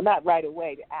 not right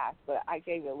away to ask, but I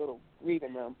gave her a little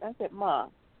breathing room. I said, Mom,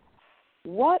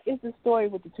 what is the story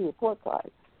with the 2 report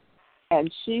cards?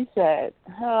 And she said,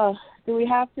 do we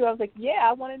have to? I was like, yeah,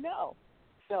 I want to know.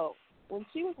 So when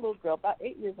she was a little girl, about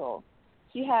 8 years old,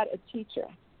 she had a teacher,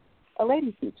 a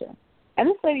lady teacher. And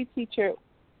this lady teacher,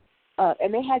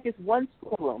 and they had just one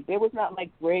schoolroom. There was not like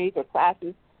grades or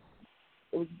classes.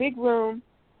 It was a big room,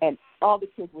 and all the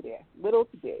kids were there, little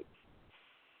to big.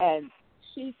 And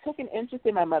she took an interest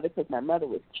in my mother because my mother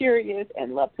was curious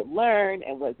and loved to learn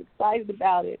and was excited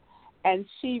about it. And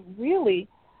she really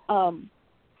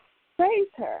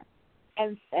praised her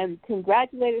and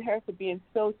congratulated her for being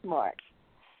so smart.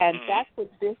 And that's what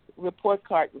this report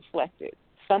card reflected.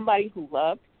 Somebody who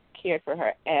loved, cared for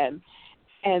her, and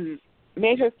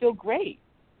made her feel great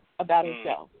about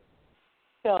herself.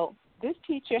 So this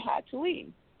teacher had to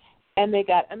leave, and they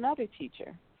got another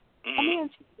teacher, a man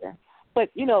teacher. But,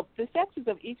 the sexes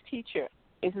of each teacher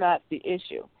is not the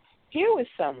issue. Here was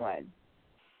someone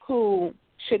who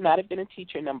should not have been a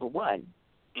teacher, number one,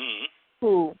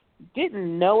 who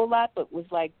didn't know a lot but was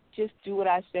like, just do what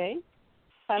I say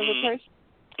kind of a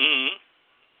person.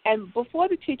 And before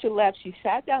the teacher left, she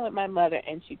sat down with my mother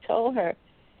and she told her,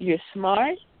 you're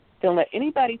smart. Don't let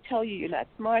anybody tell you you're not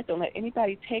smart. Don't let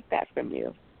anybody take that from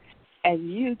you.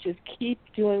 And you just keep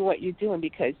doing what you're doing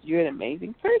because you're an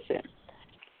amazing person.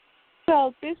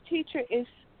 So this teacher is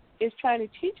trying to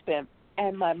teach them,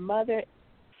 and my mother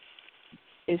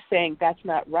is saying that's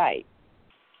not right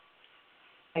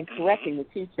and correcting the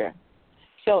teacher.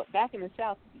 So back in the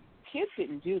South, kids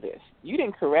didn't do this. You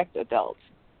didn't correct adults.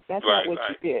 That's not what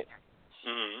you did.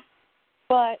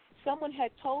 But someone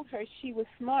had told her she was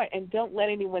smart, and don't let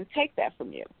anyone take that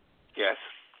from you. Yes.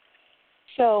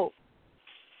 So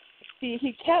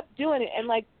he kept doing it, and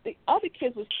like the other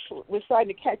kids was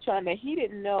starting to catch on that he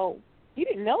didn't know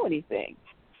anything.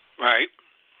 Right.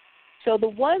 So the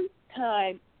one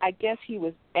time, I guess he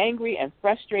was angry and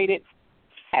frustrated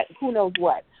at who knows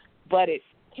what, but it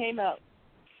came out,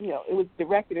 it was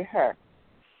directed at her.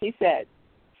 He said,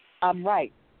 I'm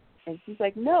right. And she's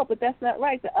like, no, but that's not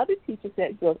right. The other teacher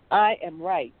said, he goes, I am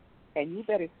right, and you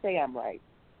better say I'm right.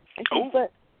 And she said,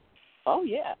 oh,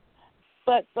 yeah.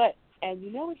 But, and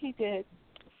you know what he did?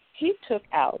 He took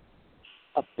out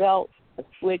a belt, a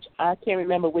switch, I can't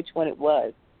remember which one it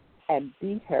was, and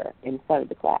beat her in front of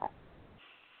the class.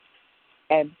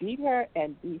 And beat her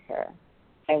and beat her.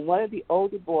 And one of the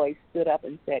older boys stood up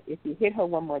and said, if you hit her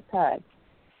one more time,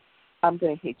 I'm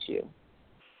going to hit you.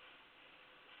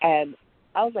 And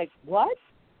I was like, what?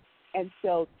 And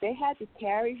so they had to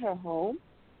carry her home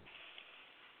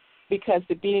because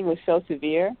the beating was so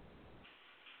severe.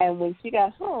 And when she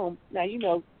got home, now,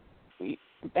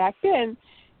 back then,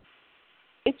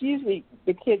 it's usually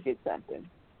the kid did something.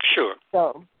 Sure.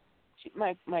 So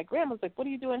my grandma was like, what are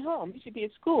you doing home? You should be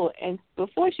at school. And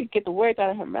before she could get the words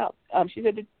out of her mouth, she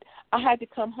said, I had to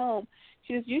come home.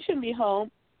 She says, you shouldn't be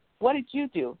home. What did you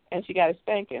do? And she got a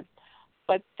spanking.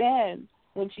 But then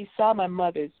when she saw my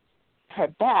mother's, her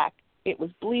back, it was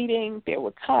bleeding. There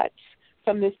were cuts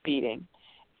from this beating.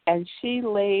 And she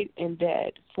laid in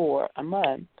bed for a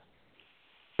month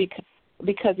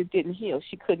because it didn't heal.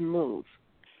 She couldn't move.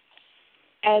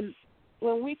 And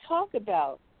when we talk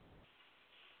about,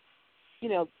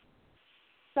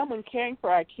 someone caring for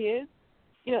our kids,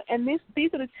 and these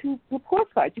are the 2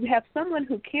 report cards. You have someone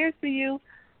who cares for you,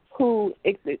 who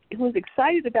is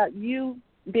excited about you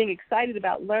being excited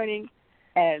about learning,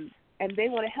 and they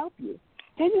want to help you.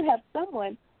 Then you have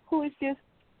someone who is just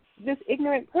this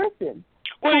ignorant person.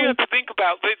 Well, you have to think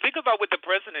about what the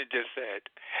president just said.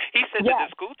 He said that the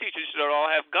school teachers should all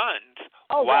have guns.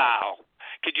 Oh, wow. Right.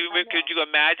 Could you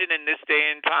imagine in this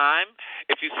day and time,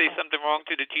 if you say something wrong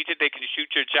to the teacher, they can shoot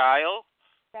your child?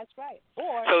 That's right.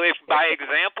 So if, by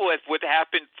example, if what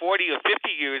happened 40 or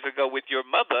 50 years ago with your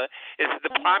mother is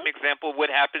the prime example of what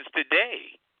happens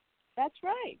today. That's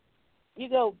right. You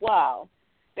go, wow,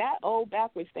 that old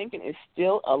backwards thinking is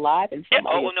still alive. And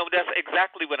no, that's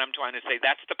exactly what I'm trying to say.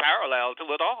 That's the parallel to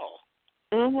it all.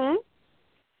 Mm-hmm.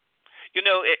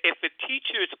 If the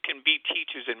teachers can be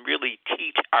teachers and really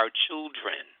teach our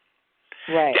children,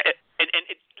 right, and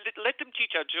let them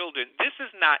teach our children, this is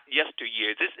not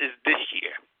yesteryear, this is this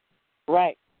year.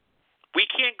 Right. We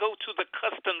can't go to the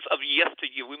customs of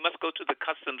yesteryear. We must go to the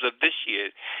customs of this year.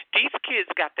 These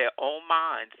kids got their own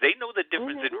minds. They know the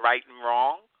difference in right and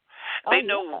wrong. They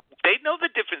know the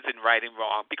difference in right and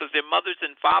wrong because their mothers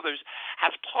and fathers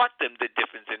have taught them the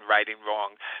difference in right and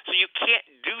wrong. So you can't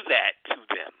do that to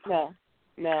them.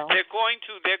 No. They're going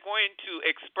to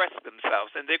express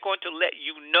themselves, and they're going to let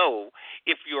you know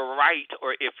if you're right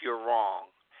or if you're wrong.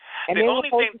 And they will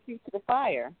hold your feet to the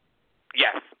fire.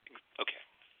 Yes. Okay.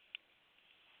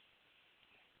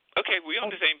 Okay, we're on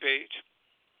the same page.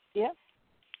 Yeah.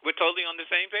 We're totally on the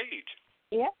same page.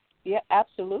 Yeah,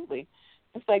 absolutely.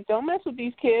 It's like, don't mess with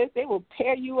these kids. They will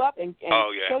tear you up and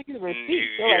show you the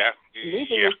receipts.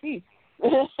 These are receipts.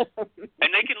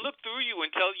 And they can look through you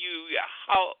and tell you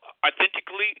how authentic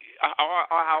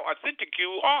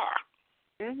you are.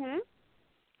 Mhm.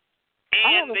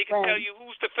 And they can tell you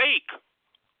who's the fake.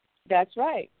 That's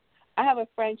right. I have a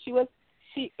friend. She was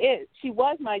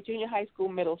my junior high school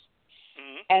middle,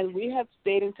 and we have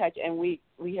stayed in touch, and we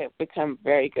have become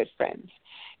very good friends.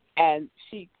 And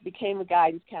she became a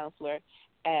guidance counselor,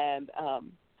 and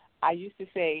I used to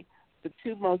say the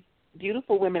two most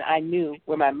beautiful women I knew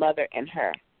were my mother and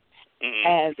her.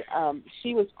 And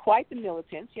she was quite the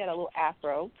militant. She had a little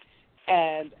afro,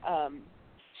 and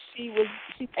she's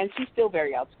still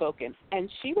very outspoken.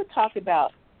 And she would talk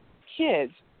about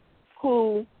kids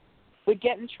who would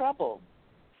get in trouble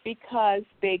because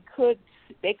they could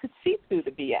see through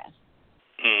the BS.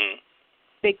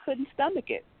 They couldn't stomach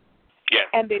it. Yeah.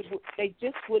 And they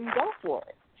just wouldn't go for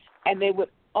it. And they would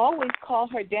always call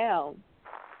her down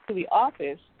to the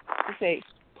office to say,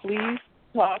 please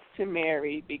talk to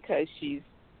Mary because she's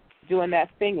doing that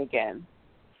thing again.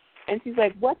 And she's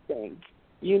like, what thing?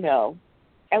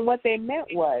 And what they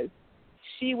meant was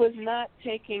she was not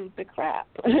taking the crap.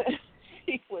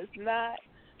 She was not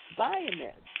buying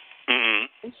this.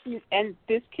 And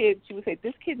this kid, she would say,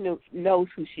 this kid knows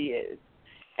who she is,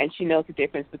 and she knows the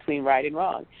difference between right and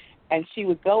wrong. And she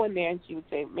would go in there and she would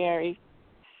say, Mary,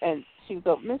 and she would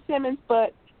go, Miss Simmons,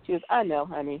 but she goes, I know,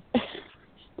 honey.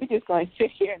 We're just going to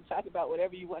sit here and talk about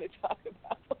whatever you want to talk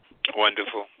about.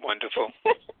 Wonderful. Wonderful.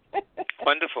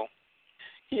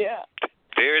 Yeah.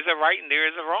 There is a right and there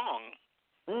is a wrong.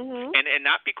 And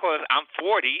not because I'm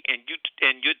 40 and you're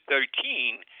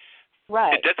 13.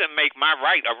 Right. It doesn't make my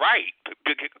right a right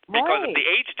because of the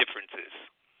age differences.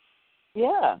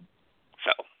 Yeah.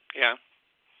 So, yeah.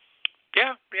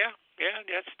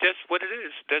 That's just what it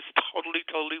is. That's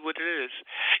totally what it is.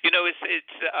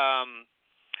 It's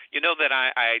that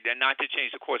I not to change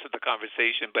the course of the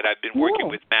conversation, but I've been working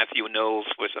with Mathew Knowles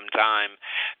for some time,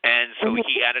 and so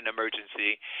he had an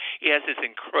emergency. He has this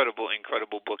incredible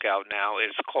book out now.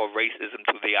 It's called Racism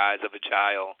Through the Eyes of a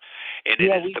Child, and it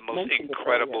is the most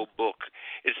incredible book.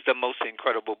 It's the most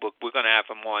incredible book. We're going to have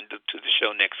him on to the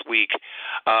show next week.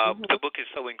 The book is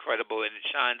so incredible, and it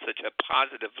shines such a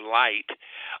positive light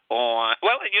on,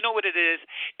 and you know what it is?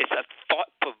 It's a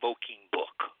thought-provoking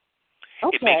book.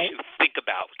 Okay. It makes you think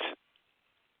about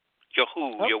your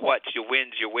who, your whats, your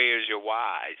whens, your wheres, your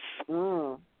whys.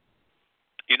 And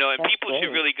That's people should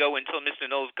really go until Mr.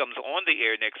 Knowles comes on the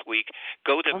air next week.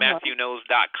 Go to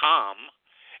MathewKnowles.com.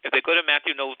 If they go to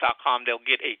MathewKnowles.com, they'll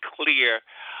get a clear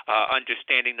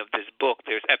understanding of this book.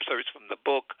 There's excerpts from the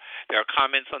book. There are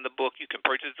comments on the book. You can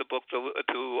purchase the book through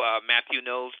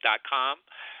MathewKnowles.com.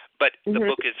 But the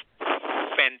book is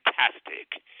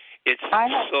fantastic. It's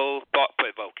so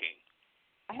thought-provoking.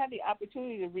 I had the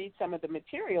opportunity to read some of the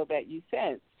material that you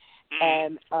sent,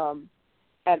 and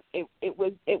it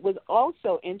was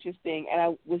also interesting, and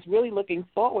I was really looking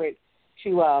forward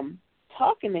to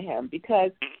talking to him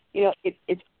because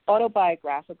it's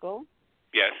autobiographical.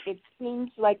 Yes. It seems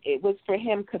like it was for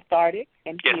him cathartic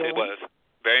and healing. Yes, it was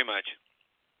very much.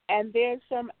 And there's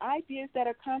some ideas that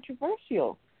are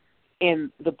controversial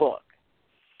in the book.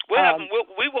 We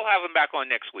will have him back on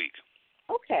next week.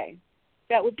 Okay.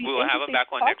 That would be We'll have him back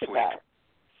on next week.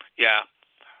 Yeah.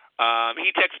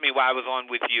 He texted me while I was on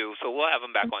with you, so we'll have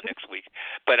him back on next week.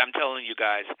 But I'm telling you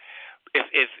guys,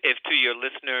 if to your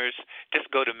listeners, just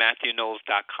go to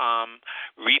MathewKnowles.com,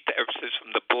 read the excerpts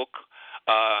from the book.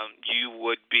 You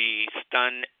would be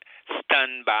stunned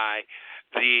by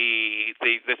the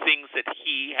things that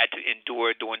he had to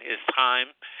endure during his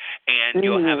time, and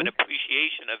you'll have an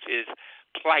appreciation of his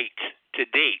plight to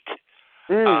date.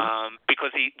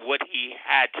 Because what he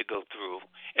had to go through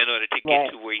in order to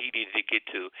get to where he needed to get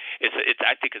to.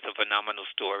 I think it's a phenomenal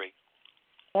story.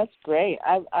 That's great.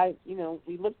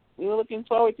 We were looking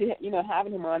forward to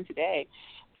having him on today.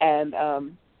 And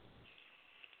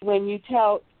when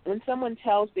someone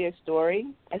tells their story,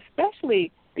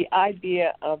 especially the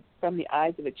idea of from the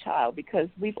eyes of a child, because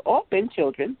we've all been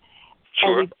children,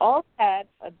 and we've all had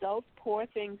adults pour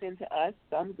things into us,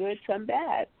 some good, some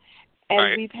bad.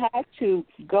 And we've had to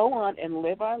go on and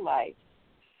live our life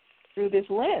through this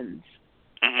lens.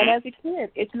 Mm-hmm. And as a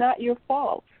kid, it's not your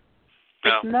fault.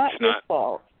 No, it's not your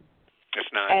fault. It's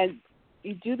not. And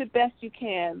you do the best you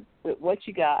can with what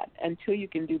you got until you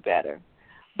can do better.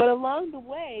 But along the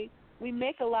way, we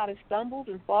make a lot of stumbles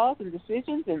and falls and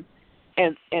decisions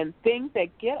and things that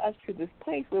get us to this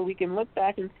place where we can look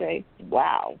back and say,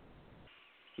 wow,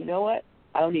 you know what?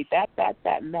 I don't need that,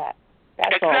 and that.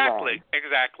 That's all wrong.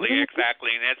 Exactly. And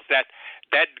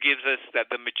that gives us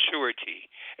the maturity.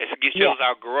 It shows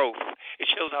our growth. It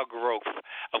shows our growth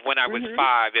of when I was 5,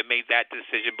 I made that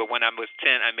decision, but when I was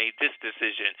 10, I made this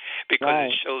decision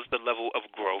because it shows the level of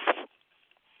growth.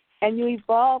 And you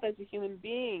evolve as a human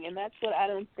being, and that's what I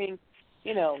don't think,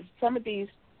 some of these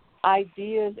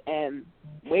ideas and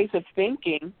ways of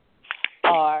thinking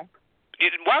are.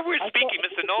 While we're speaking,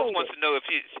 Mr. Knowles wants to know if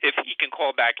he can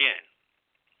call back in.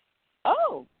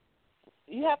 Oh,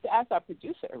 you have to ask our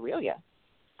producer, Aurelia.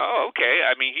 Oh, okay.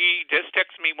 I mean, he just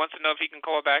texted me, wants to know if he can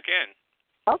call back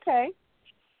in. Okay.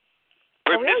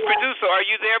 Miss Producer, are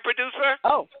you there, producer?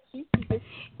 Oh,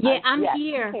 I'm yes,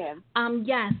 here.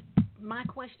 Yes. My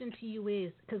question to you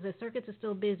is, because the circuits are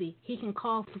still busy, he can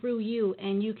call through you,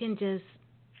 and you can just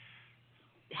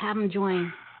have him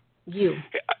join you.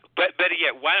 But better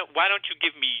yet, why don't you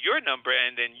give me your number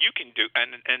and then you can do,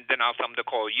 and then I'll tell him to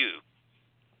call you.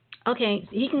 Okay,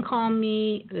 he can call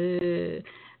me.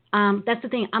 That's the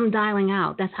thing. I'm dialing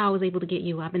out. That's how I was able to get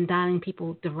you. I've been dialing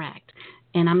people direct,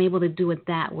 and I'm able to do it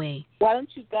that way. Why don't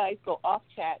you guys go off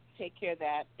chat, take care of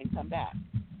that, and come back?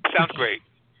 Sounds great.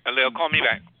 And Lil, call me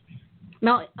back.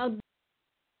 No.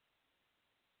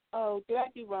 Did I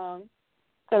do wrong?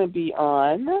 Going to be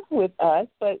on with us,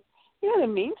 but in the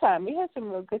meantime, we had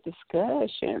some real good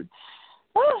discussion.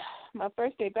 My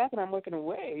first day back, and I'm working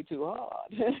way too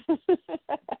hard.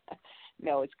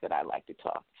 No, it's good. I like to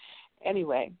talk.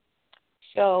 Anyway,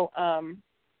 so,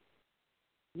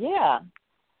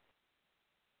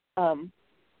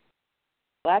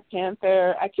 Black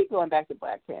Panther, I keep going back to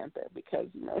Black Panther because,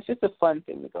 it's just a fun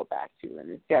thing to go back to,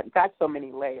 and it's got so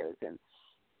many layers, and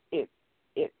it's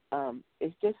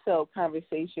just so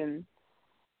conversation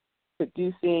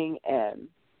producing, and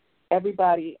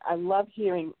everybody, I love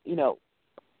hearing,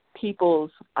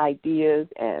 people's ideas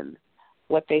and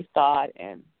what they thought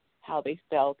and how they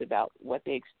felt about what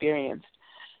they experienced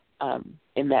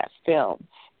in that film.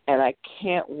 And I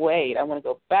can't wait. I want to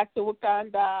go back to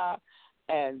Wakanda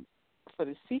and for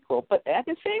the sequel. But at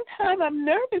the same time, I'm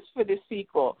nervous for the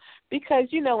sequel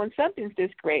because, when something's this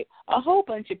great, a whole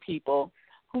bunch of people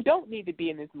who don't need to be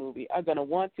in this movie are going to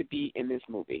want to be in this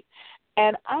movie.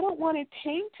 And I don't want it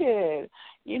tainted.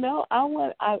 I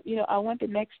want the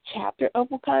next chapter of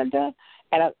Wakanda,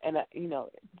 and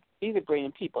these are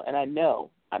brilliant people, and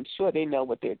I'm sure they know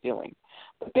what they're doing.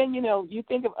 But then, you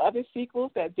think of other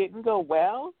sequels that didn't go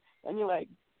well, and you're like,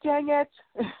 dang it,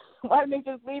 why didn't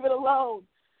they just leave it alone?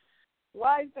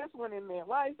 Why is this one in there?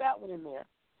 Why is that one in there?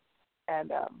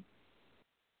 And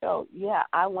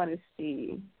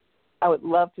I would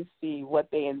love to see what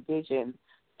they envision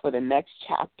for the next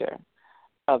chapter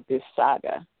of this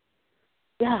saga.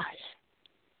 Gosh.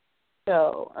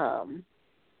 So,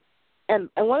 and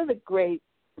one of the great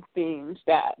themes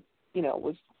that,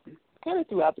 was kind of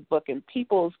throughout the book and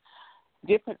people's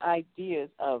different ideas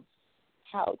of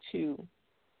how to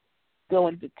go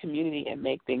into the community and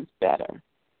make things better.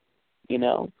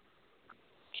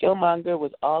 Killmonger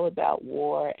was all about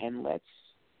war and let's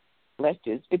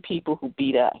just the people who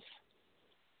beat us.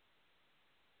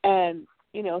 And,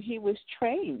 he was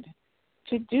trained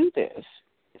to do this.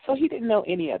 So he didn't know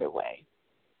any other way,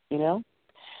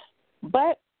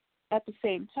 But at the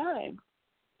same time,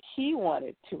 he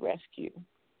wanted to rescue,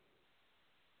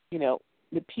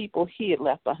 the people he had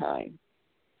left behind.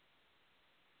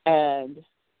 And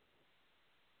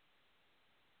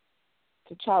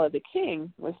T'Challa the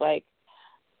King was like,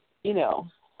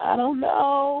 I don't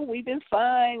know, we've been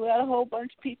fine. We got a whole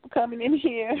bunch of people coming in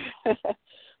here.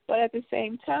 But at the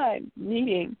same time,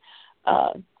 meeting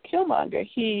Killmonger,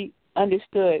 he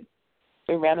understood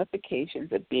the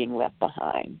ramifications of being left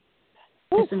behind.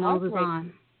 Mr. Knowles is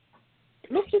on.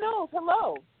 Mr. Knowles,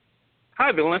 hello.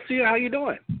 Hi, Valencia. How you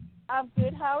doing? I'm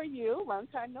good. How are you? Long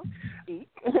time no speak.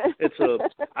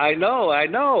 I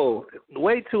know.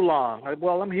 Way too long.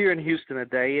 Well, I'm here in Houston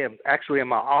today. I'm actually in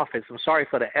my office. I'm sorry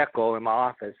for the echo in my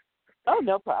office. Oh,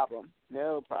 no problem.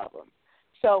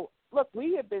 So, look,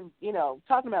 we have been,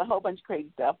 talking about a whole bunch of crazy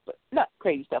stuff, but not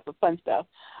crazy stuff, but fun stuff.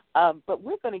 But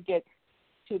we're going to get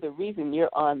to the reason you're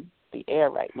on the air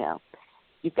right now.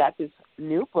 You've got this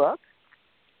new book,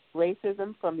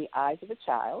 Racism from the Eyes of a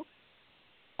Child,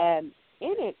 and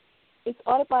in it, it's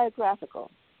autobiographical,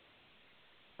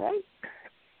 right?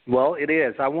 Well, it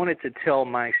is. I wanted to tell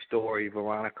my story,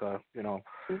 Veronica.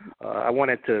 I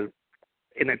wanted to,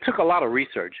 and it took a lot of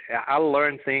research. I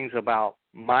learned things about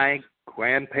my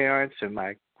grandparents and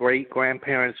my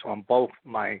great-grandparents on both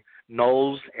my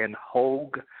Knowles and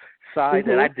Hogue side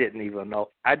that I didn't even know.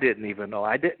 I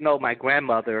didn't know my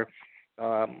grandmother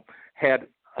had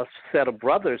a set of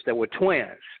brothers that were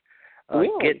twins,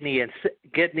 Gitney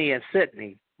and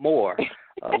Sidney Moore,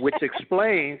 which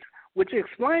explains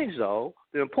though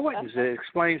the importance. It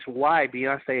explains why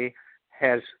Beyonce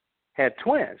has had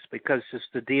twins, because it's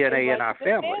the DNA in our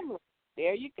family.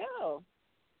 There you go.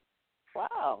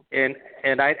 Wow. And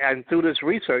through this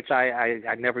research,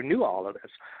 I never knew all of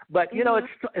this. But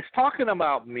it's talking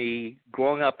about me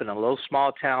growing up in a little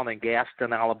small town in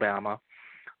Gaston, Alabama,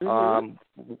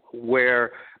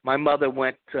 where my mother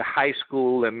went to high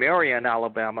school in Marion,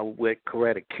 Alabama, with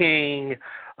Coretta King.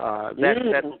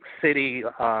 That city,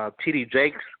 T.D.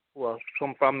 Jakes was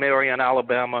from Marion,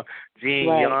 Alabama. Gene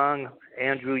Young,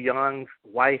 Andrew Young's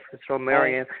wife is from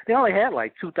Marion. They only had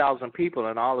like 2,000 people,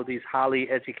 and all of these highly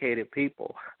educated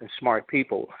people and smart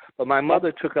people. But my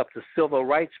mother took up the civil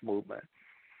rights movement.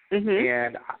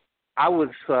 And I was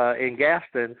in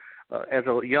Gaston as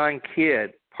a young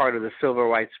kid, part of the civil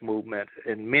rights movement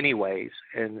in many ways,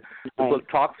 and the book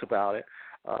talks about it.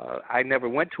 I never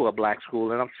went to a black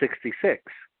school, and I'm 66.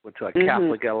 Went to a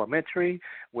Catholic elementary,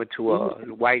 went to a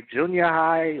white junior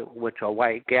high, went to a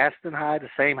white Gaston High, the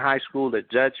same high school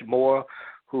that Judge Moore,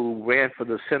 who ran for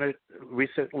the Senate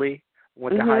recently,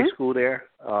 went to high school there,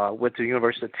 went to the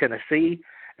University of Tennessee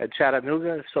at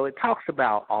Chattanooga. So it talks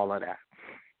about all of that.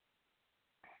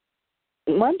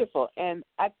 Wonderful. And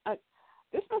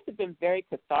this must have been very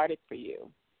cathartic for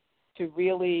you to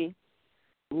really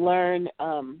learn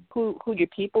who your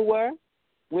people were,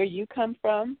 where you come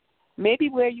from, maybe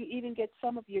where you even get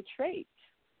some of your traits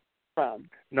from.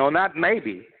 No, not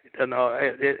maybe.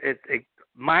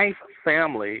 My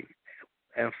family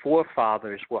and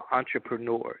forefathers were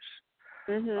entrepreneurs,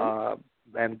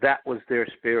 and that was their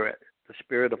spirit, the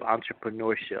spirit of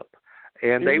entrepreneurship.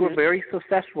 And they were very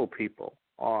successful people,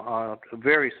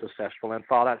 very successful, and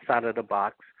thought outside of the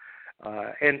box.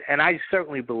 And I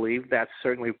certainly believe that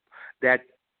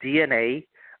DNA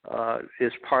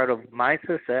is part of my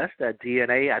success. That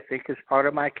DNA, I think, is part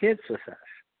of my kids' success.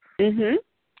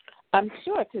 I'm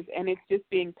sure, and it's just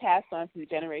being passed on from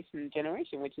generation to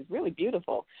generation, which is really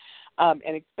beautiful. And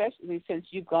especially since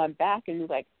you've gone back and you're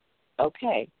like,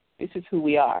 okay, this is who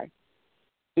we are.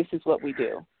 This is what we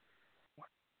do.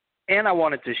 And I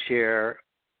wanted to share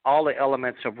all the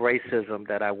elements of racism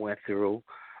that I went through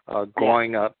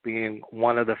growing up, being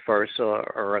one of the first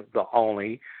or the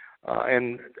only.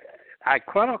 And I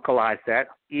chronicleize that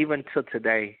even to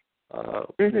today.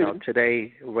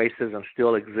 Today racism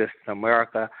still exists in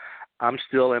America. I'm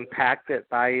still impacted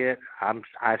by it.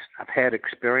 I've had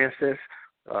experiences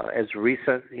as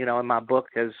recent, in my book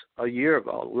as a year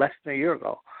ago, less than a year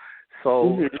ago.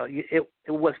 So it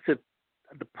was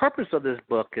the purpose of this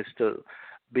book is to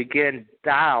begin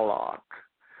dialogue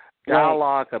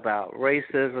about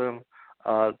racism,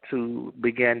 to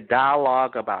begin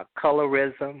dialogue about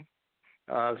colorism,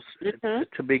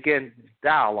 to begin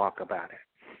dialogue about it.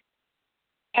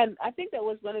 And I think that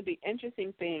was one of the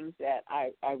interesting things that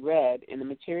I read in the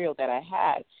material that I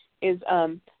had is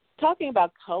talking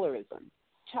about colorism.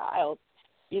 Child,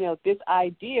 this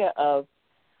idea of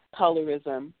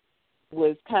colorism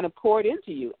was kind of poured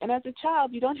into you. And as a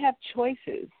child, you don't have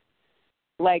choices,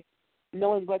 like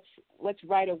knowing what's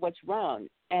right or what's wrong.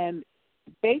 And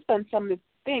based on some of the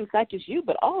things, not just you,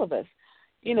 but all of us,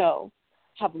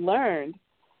 have learned,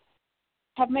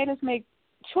 have made us make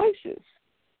choices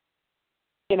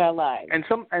in our lives. And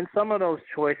some of those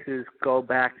choices go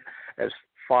back as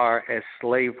far as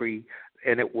slavery,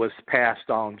 and it was passed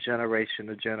on generation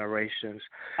to generations.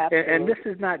 And this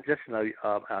is not just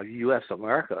a U.S.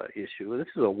 America issue. This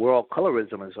is a world.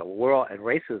 Colorism is a world, and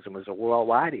racism is a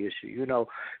worldwide issue.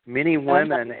 Many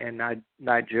women in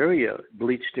Nigeria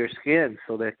bleach their skin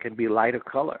so they can be lighter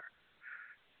color.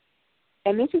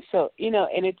 And this is so,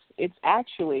 and it's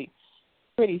actually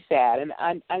pretty sad. And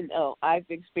I know I've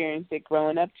experienced it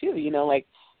growing up too. I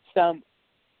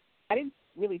didn't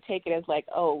really take it as like,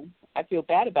 oh, I feel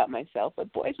bad about myself.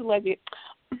 But boys were like,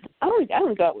 I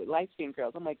don't go out with light-skinned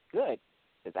girls. I'm like, good,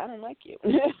 because I don't like you.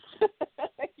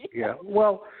 Yeah.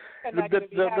 Well,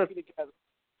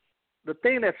 the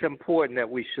thing that's important that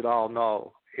we should all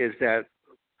know is that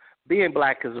being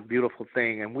black is a beautiful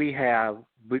thing, and we have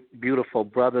beautiful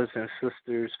brothers and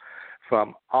sisters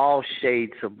from all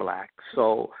shades of black.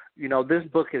 So this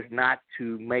book is not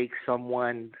to make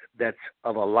someone that's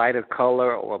of a lighter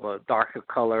color or of a darker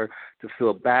color to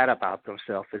feel bad about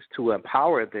themselves. It's to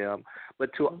empower them,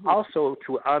 but to also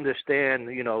to understand,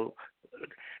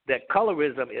 that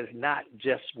colorism is not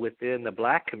just within the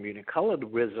black community.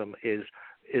 Colorism is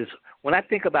when I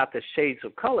think about the shades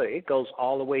of color, it goes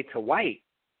all the way to white.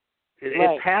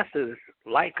 It passes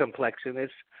light complexion.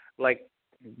 It's like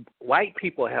white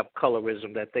people have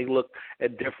colorism, that they look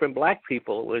at different black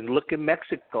people and look in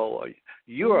Mexico or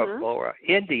Europe or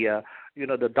India.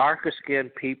 The darker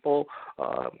skinned people,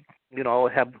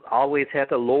 have always had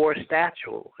the lower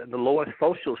stature and the lower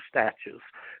social status,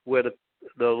 where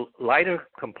the lighter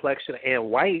complexion and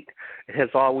white has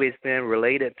always been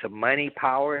related to money,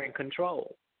 power, and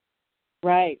control.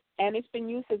 Right. And it's been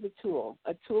used as a tool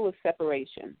of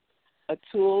separation, a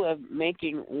tool of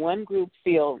making one group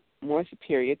feel more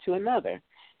superior to another.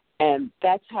 And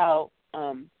that's how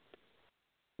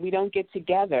we don't get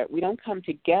together. We don't come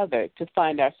together to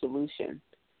find our solution.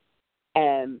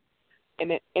 And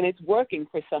it's working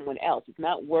for someone else. It's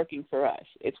not working for us.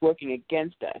 It's working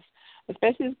against us,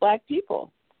 especially as black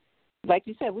people. Like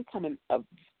you said, we come in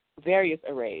various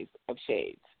arrays of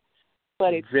shades.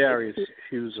 But it's various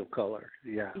hues of color,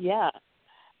 yeah. Yeah.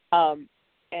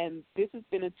 And this has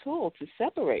been a tool to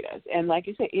separate us. And like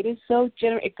you said, it is so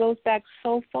general. It goes back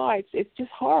so far. It's just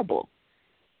horrible.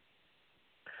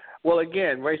 Well,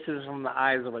 again, racism in the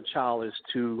eyes of a child is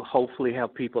to hopefully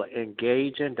have people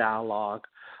engage in dialogue.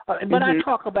 But I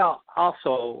talk about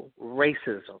also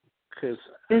racism, because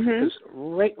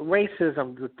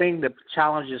racism, the thing that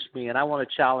challenges me, and I want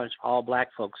to challenge all black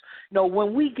folks,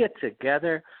 when we get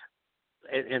together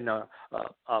in a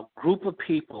group of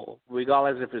people,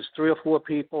 regardless if it's 3 or 4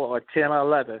 people or 10 or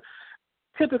 11,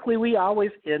 typically we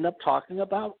always end up talking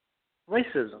about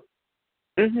racism.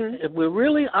 If we're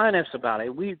really honest about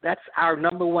it, that's our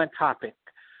number one topic.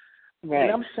 Right.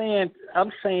 And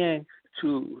I'm saying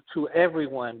to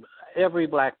everyone, every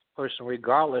black person,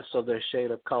 regardless of their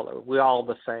shade of color, we're all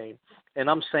the same. And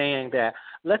I'm saying that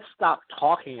let's stop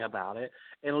talking about it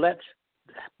and let's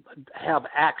have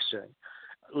action.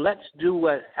 Let's do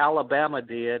what Alabama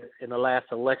did in the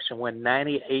last election, when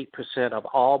 98% of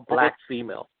all black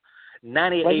females,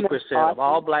 98% of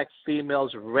all black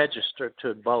females registered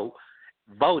to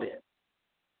voted.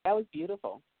 That was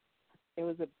beautiful. It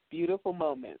was a beautiful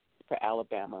moment for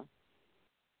Alabama.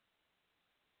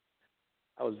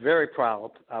 I was very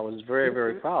proud. I was very,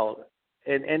 very proud.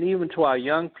 And even to our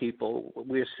young people,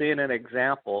 we're seeing an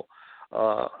example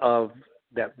of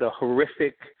that the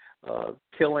horrific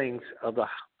killings of the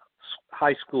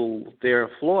high school there in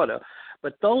Florida.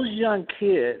 But those young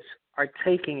kids are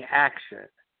taking action.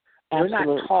 They're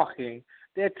not talking.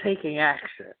 They're taking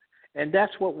action. And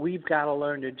that's what we've got to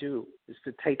learn to do, is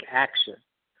to take action.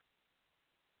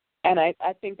 And I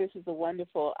think this is a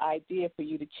wonderful idea for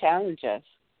you to challenge us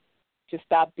to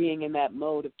stop being in that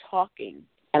mode of talking.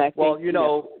 And I think,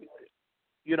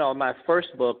 my first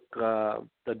book, The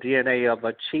DNA of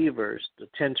Achievers, the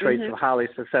 10 Traits of Highly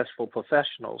Successful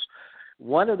Professionals,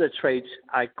 one of the traits,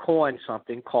 I coined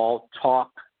something called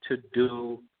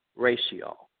talk-to-do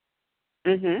ratio.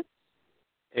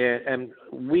 And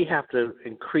we have to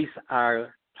increase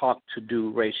our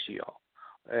talk-to-do ratio,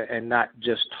 and not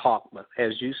just talk, but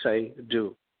as you say,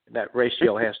 do. That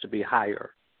ratio has to be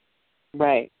higher.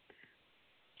 Right.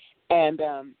 And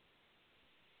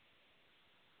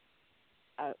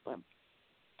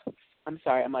I'm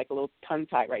sorry, I'm like a little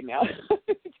tongue-tied right now.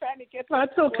 Trying to get.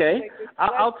 That's okay.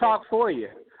 I'll talk for you.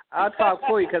 I'll talk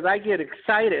for you, because I get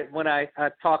excited when I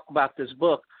talk about this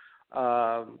book.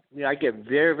 I get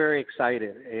very, very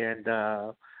excited, and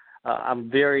I'm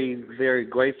very, very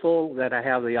grateful that I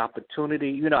have the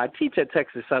opportunity. I teach at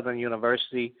Texas Southern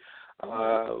University.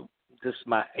 This is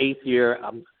my 8th year.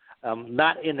 I'm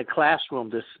not in the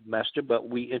classroom this semester, but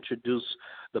we introduced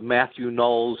the Mathew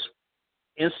Knowles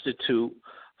Institute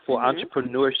for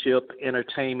Entrepreneurship,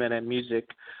 Entertainment, and Music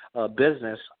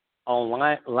Business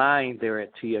online there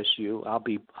at TSU. I'll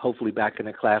be hopefully back in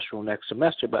the classroom next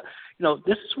semester. But,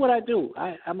 this is what I do.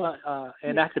 I'm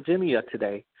in academia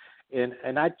today,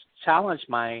 and I challenge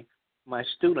my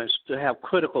students to have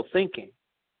critical thinking.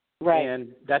 Right. And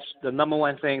that's the number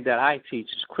one thing that I teach,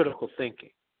 is critical thinking.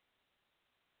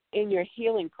 In your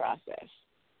healing process,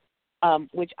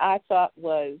 which I thought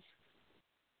was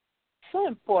so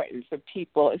important for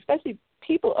people, especially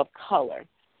people of color,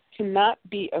 to not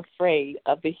be afraid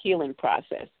of the healing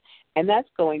process. And that's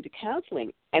going to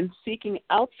counseling and seeking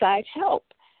outside help.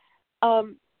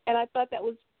 And I thought that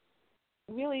was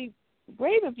really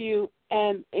brave of you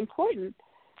and important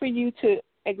for you to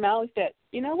acknowledge that,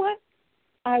 you know what,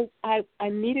 I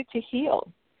needed to heal.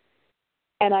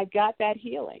 And I got that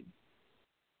healing.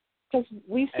 Because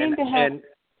we seem to have...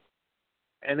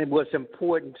 And it was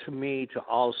important to me to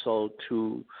also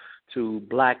to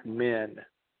black men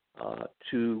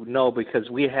to know, because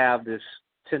we have this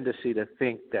tendency to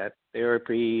think that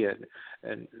therapy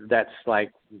and that's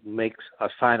like makes a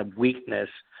sign of weakness,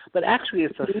 but actually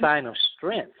it's a sign of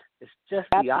strength. It's just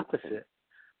the opposite.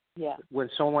 Yeah. When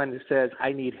someone says,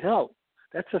 I need help,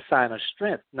 that's a sign of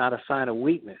strength, not a sign of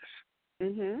weakness.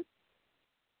 Mhm.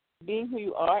 Being who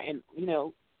you are, and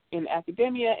in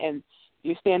academia, and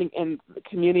you're standing in the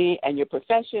community and your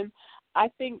profession, I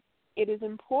think it is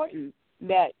important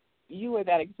that you are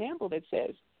that example that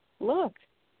says, look,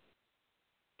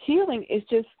 healing is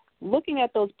just looking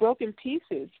at those broken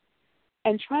pieces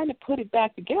and trying to put it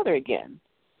back together again.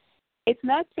 It's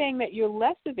not saying that you're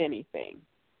less of anything,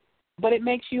 but it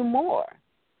makes you more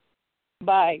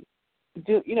by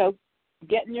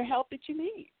getting your help that you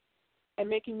need and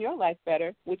making your life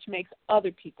better, which makes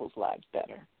other people's lives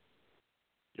better.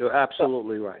 You're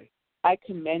absolutely right. I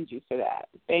commend you for that.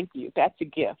 Thank you. That's a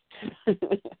gift.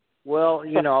 Well,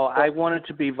 I wanted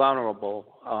to be vulnerable.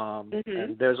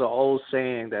 And there's an old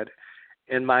saying that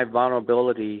in my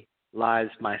vulnerability lies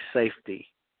my safety.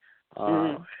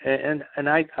 And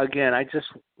I just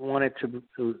wanted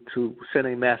to send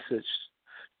a message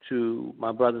to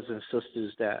my brothers and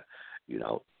sisters that,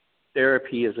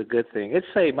 therapy is a good thing. It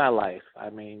saved my life. I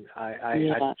mean,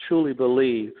 I truly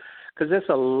believe, because there's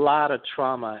a lot of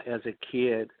trauma as a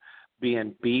kid,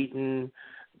 being beaten,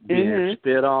 being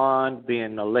spit on,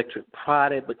 being electric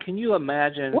prodded. But can you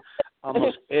imagine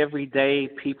almost every day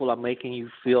people are making you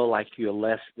feel like you're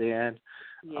less than?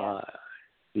 Yeah.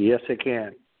 Yes, it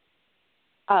can.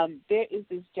 There is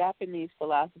this Japanese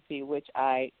philosophy which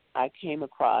I came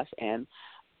across, and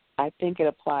I think it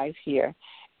applies here.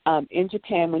 In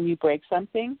Japan, when you break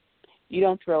something, you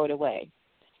don't throw it away.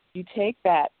 You take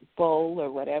that bowl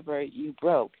or whatever you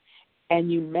broke,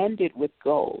 and you mend it with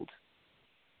gold.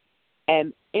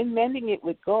 And in mending it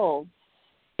with gold,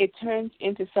 it turns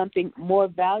into something more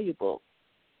valuable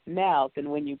now than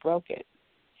when you broke it.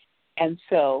 And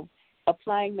so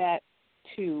applying that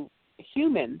to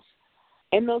humans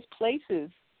in those places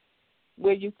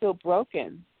where you feel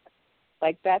broken,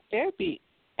 like that therapy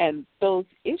and those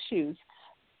issues,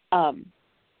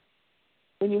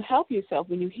 when you help yourself,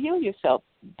 when you heal yourself,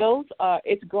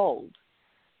 it's gold.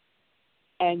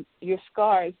 And your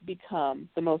scars become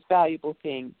the most valuable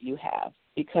thing you have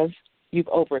because you've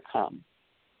overcome.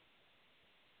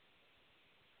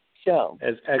 So,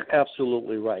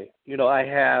 absolutely right. I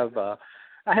have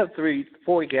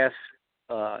 4 guests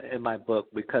in my book,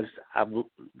 because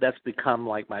that's become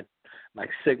like my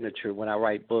signature when I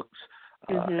write books.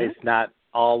 It's not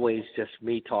always just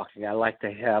me talking. I like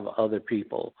to have other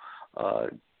people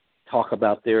talk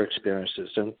about their experiences.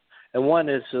 And one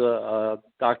is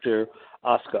Dr.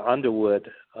 Oscar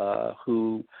Underwood,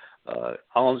 who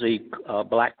owns a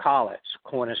black college,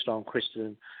 Cornerstone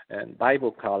Christian and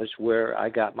Bible College, where I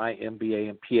got my MBA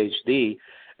and PhD.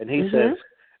 And he says,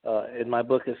 in my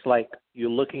book, it's like you're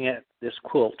looking at this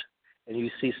quilt and you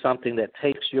see something that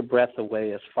takes your breath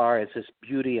away as far as its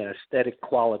beauty and aesthetic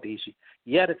qualities,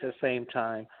 yet at the same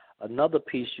time, another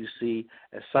piece you see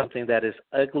as something that is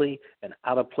ugly and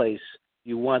out of place.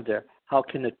 You wonder, how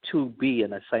can the two be in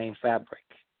the same fabric?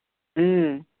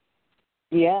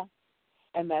 Yeah,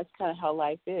 and that's kind of how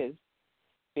life is.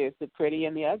 There's the pretty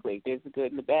and the ugly. There's the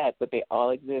good and the bad, but they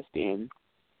all exist in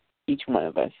each one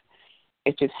of us.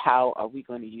 It's just how are we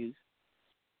going to use,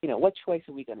 what choice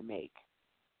are we going to make?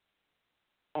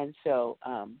 And so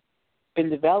in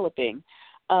developing,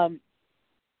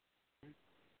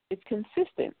 it's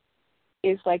consistent.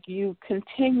 It's like you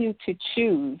continue to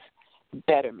choose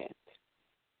betterment,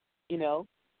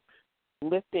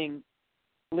 lifting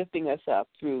us up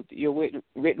through your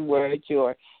written words,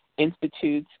 your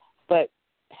institutes, but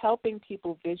helping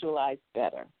people visualize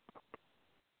better.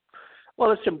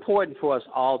 Well, it's important for us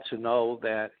all to know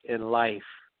that in life,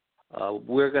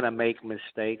 we're going to make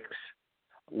mistakes.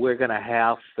 We're going to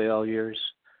have failures.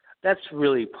 That's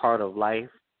really part of life.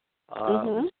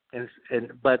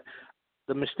 But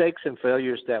the mistakes and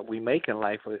failures that we make in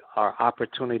life are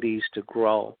opportunities to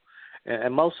grow.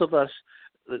 And most of us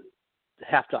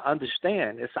have to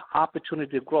understand it's an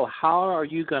opportunity to grow. How are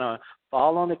you going to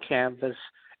fall on the canvas,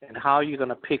 and how are you going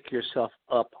to pick yourself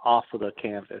up off of the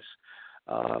canvas?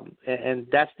 And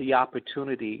that's the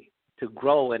opportunity to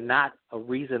grow, and not a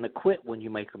reason to quit when you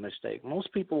make a mistake.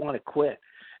 Most people want to quit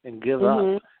and give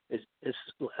up.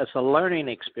 It's a learning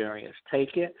experience.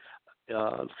 Take it,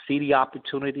 see the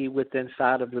opportunity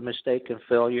inside of the mistake and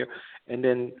failure, and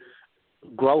then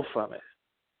grow from it.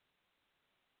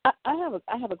 I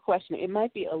have a question. It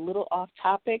might be a little off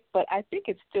topic, but I think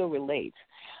it still relates.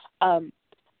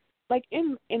 Like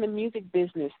in the music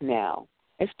business now,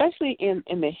 especially in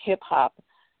the hip hop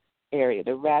area,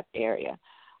 the rap area,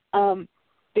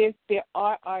 there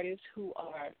are artists who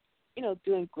are,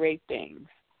 doing great things.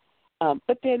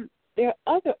 But then there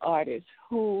are other artists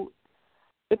who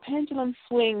the pendulum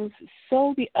swings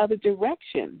so the other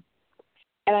direction.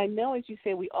 And I know, as you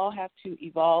say, we all have to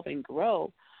evolve and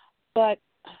grow, but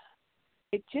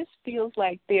it just feels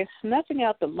like they're snuffing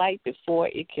out the light before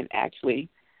it can actually,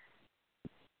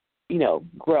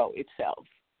 grow itself.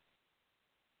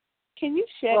 Can you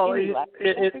shed any light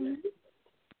on that?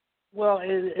 Well,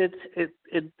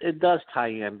 it does tie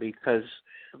in because,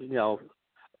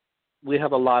 we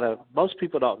have most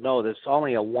people don't know there's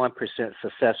only a 1%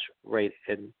 success rate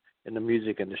in the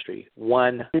music industry.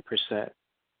 1%.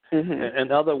 Mm-hmm.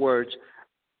 In other words,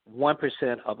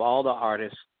 1% of all the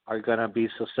artists are going to be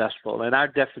successful. And our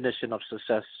definition of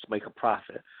success is to make a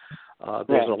profit.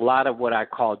 There's a lot of what I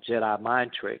call Jedi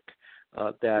mind trick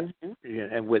that,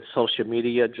 and with social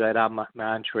media, Jedi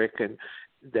mind trick, and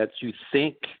that you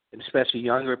think, and especially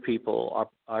younger people,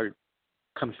 are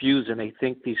confused and they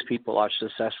think these people are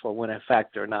successful when in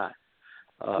fact they're not.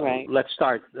 Let's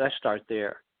start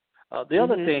there. The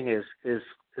other thing is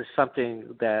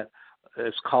something that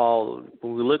is called,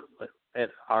 when we look at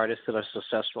artists that are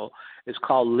successful, it's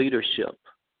called leadership.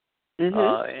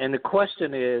 And the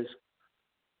question is,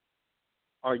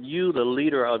 are you the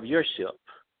leader of your ship?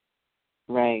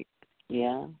 Right.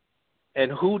 Yeah.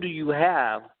 And who do you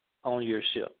have on your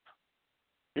ship?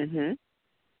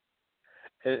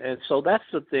 And so that's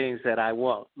the things that I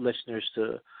want listeners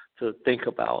to think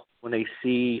about when they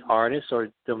see artists or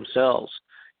themselves,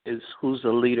 is who's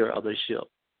the leader of the ship,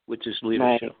 which is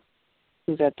leadership. Right.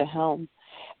 Who's at the helm.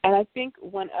 And I think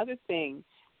one other thing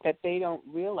that they don't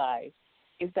realize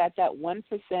is that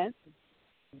 1%,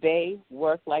 they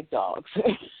work like dogs.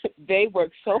 They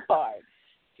work so hard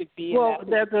to be in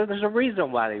that. There's a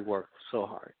reason why they work so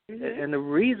hard. And the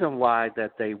reason why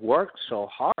that they work so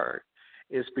hard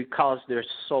is because they're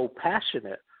so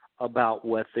passionate about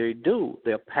what they do.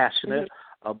 They're passionate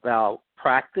about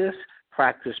practice.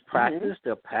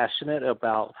 They're passionate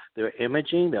about their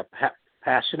imaging. They're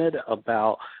passionate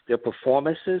about their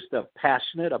performances. They're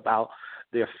passionate about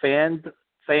their fans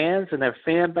and their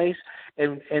fan base.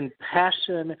 And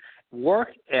passion, work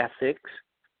ethics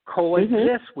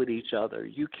coexist with each other.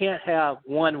 You can't have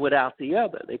one without the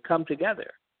other. They come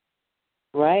together.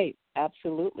 Right.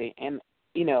 Absolutely. And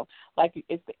like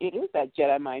it is that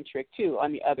Jedi mind trick too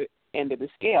on the other end of the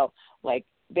scale. Like,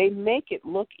 they make it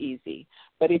look easy,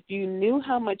 but if you knew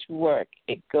how much work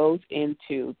it goes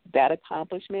into that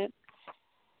accomplishment,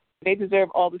 they deserve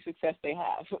all the success they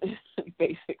have,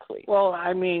 basically. Well,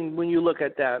 I mean, when you look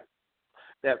at that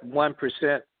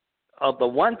 1% of the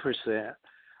 1%,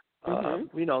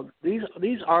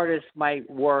 these artists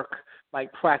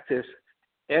might practice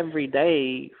every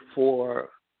day for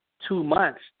 2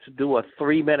 months to do a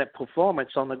 3-minute performance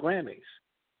on the Grammys.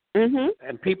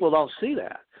 And people don't see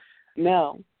that.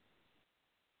 No.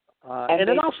 And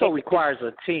it also requires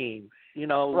a team.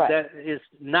 That is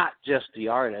not just the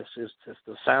artist. It's just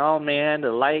the sound man,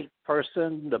 the light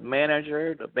person, the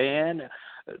manager, the band,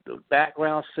 the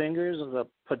background singers, the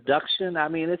production. I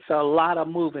mean, it's a lot of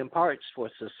moving parts for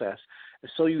success.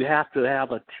 And so you have to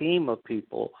have a team of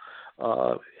people,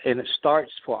 and it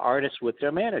starts for artists with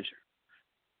their manager.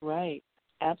 Right,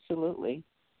 absolutely.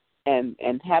 And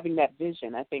having that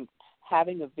vision, I think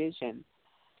having a vision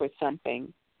for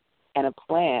something and a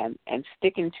plan and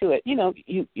sticking to it,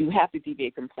 you have to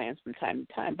deviate from plans from time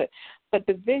to time, but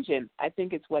the vision, I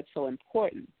think, is what's so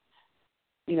important.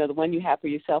 The one you have for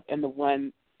yourself and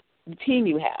the team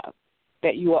you have,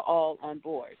 that you are all on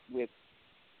board with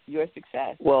your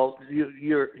success. Well,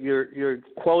 you're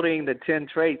quoting the 10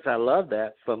 traits. I love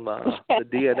that from the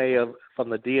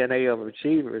DNA of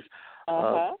achievers.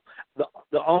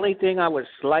 The only thing I would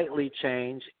slightly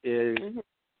change is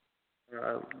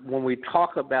when we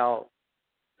talk about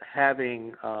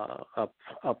having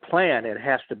a plan, it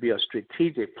has to be a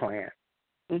strategic plan.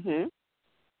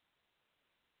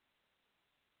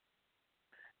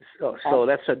 So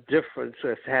that's a difference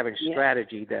with having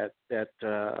strategy that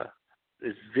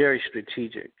is very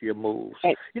strategic, your moves.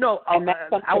 And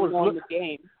that's knowing the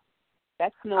game.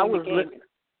 That's knowing the game.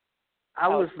 I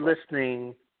was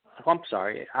listening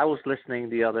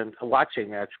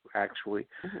watching actually,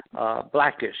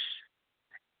 Blackish.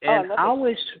 And I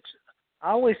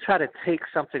always try to take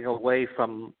something away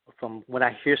from when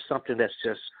I hear something that's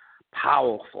just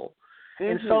powerful.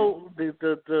 And so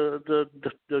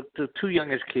the two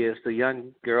youngest kids, the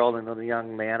young girl and the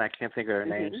young man, I can't think of their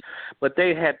names, but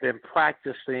they had been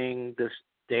practicing this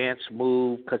dance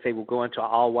move because they were going to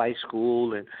all white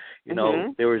school, and you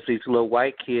know there was these little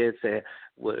white kids that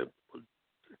would,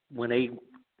 when they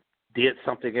did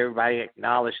something, everybody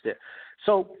acknowledged it.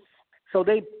 So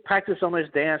they practiced on this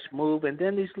dance move, and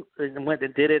then and went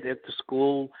and did it at the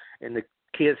school, and the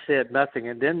kids said nothing.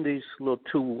 And then these little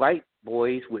two white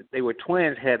boys, they were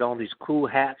twins, had on these cool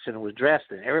hats and was dressed,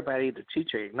 and everybody, the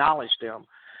teacher, acknowledged them.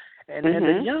 And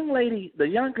the young lady, the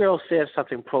young girl said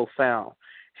something profound.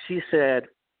 She said,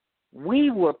 "We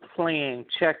were playing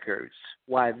checkers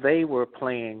while they were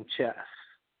playing chess."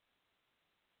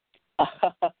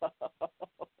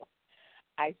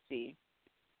 I see.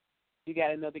 You got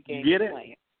to know the game you get you're it?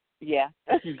 playing. Yeah.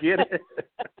 You get it?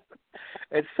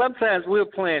 And sometimes we're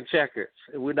playing checkers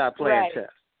and we're not playing chess.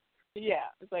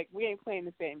 Yeah. It's like we ain't playing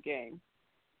the same game.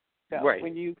 So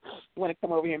when you want to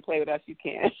come over here and play with us, you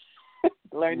can.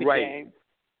 Learn the game.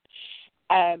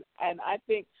 And I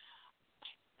think,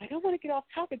 I don't want to get off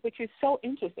topic, but you're so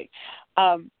interesting.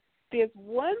 There's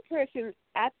one person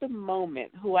at the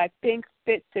moment who I think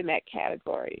fits in that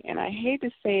category, and I hate to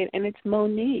say it, and it's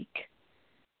Monique,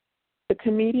 the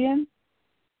comedian.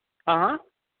 Yeah,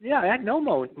 I know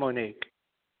Monique.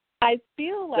 I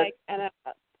feel like,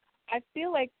 I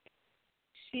feel like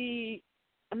she,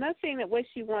 I'm not saying that what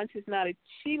she wants is not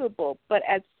achievable, but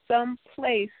at some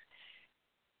place,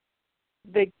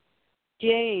 the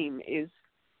game is,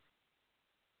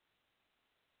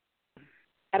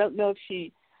 I don't know if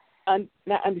she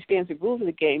not understands the rules of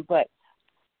the game, but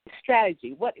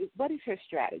strategy. What is her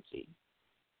strategy?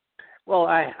 Well,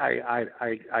 I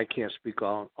can't speak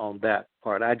on that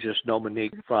part. I just know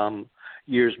Monique from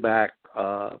years back.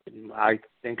 I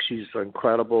think she's an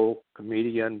incredible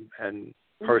comedian and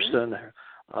person.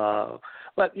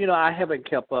 But, you know, I haven't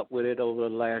kept up with it over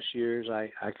the last years.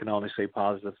 I can only say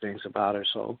positive things about her,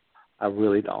 so I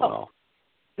really don't know.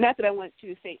 Not that I want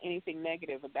you to say anything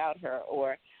negative about her,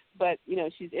 but, you know,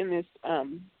 she's in this,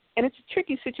 and it's a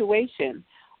tricky situation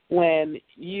when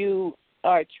you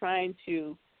are trying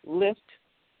to lift,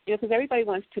 you know, because everybody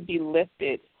wants to be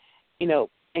lifted, you know,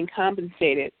 and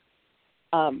compensated.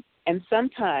 And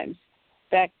sometimes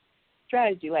that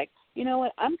strategy, like, you know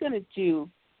what, I'm going to do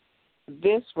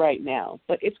this right now,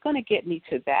 but it's going to get me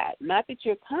to that. Not that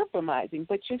you're compromising,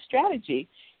 but your strategy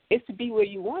is to be where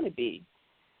you want to be.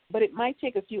 But it might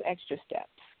take a few extra steps.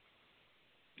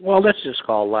 Well, that's just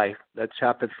called life. That's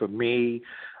happened for me.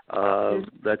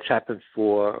 That's happened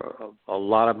for a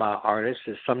lot of my artists.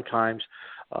 Is sometimes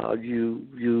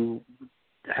you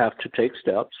have to take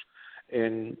steps,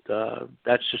 and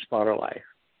that's just part of life.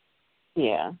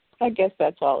 Yeah, I guess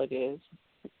that's all it is.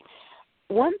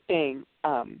 One thing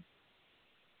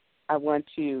I want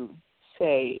to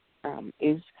say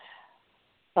is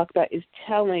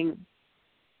telling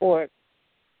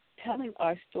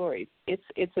our stories.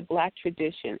 It's a Black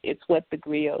tradition. It's what the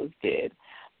griots did.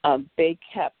 They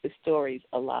kept the stories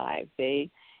alive. They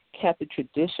kept the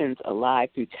traditions alive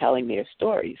through telling their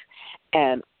stories.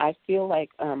 And I feel like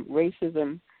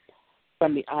racism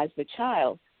from the eyes of a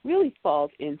child really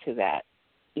falls into that,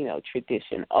 you know,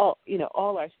 tradition. All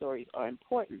our stories are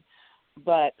important,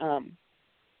 but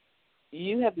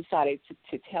you have decided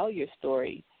to tell your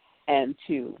story, and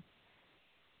to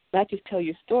not just tell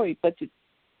your story, but to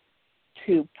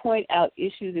point out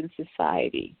issues in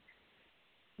society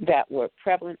that were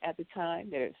prevalent at the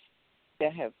time,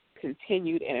 that have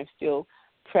continued and are still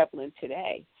prevalent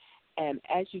today. And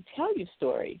as you tell your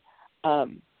story,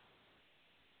 I'm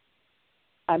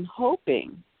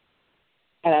hoping,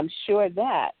 and I'm sure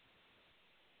that,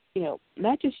 you know,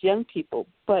 not just young people,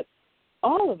 but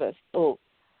all of us will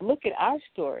look at our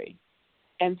story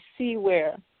and see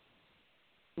where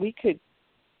we could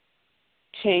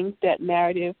change that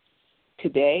narrative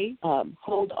today,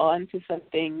 hold on to some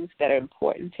things that are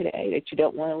important today that you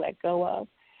don't want to let go of,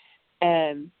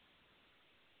 and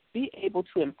be able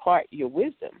to impart your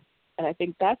wisdom. And I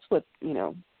think that's what, you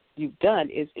know, you've done,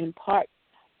 is impart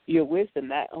your wisdom,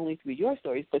 not only through your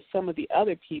stories, but some of the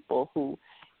other people who,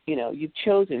 you know, you've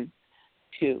chosen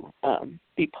to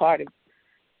be part of,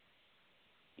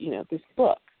 you know, this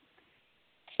book.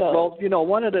 So, well, you know,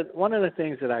 one of the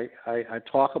things that I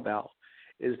talk about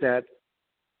is that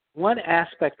one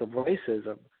aspect of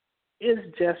racism is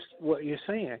just what you're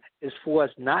saying, is for us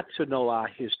not to know our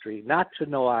history, not to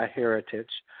know our heritage,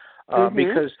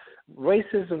 because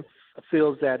racism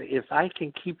feels that if I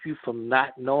can keep you from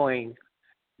not knowing,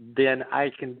 then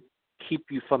I can keep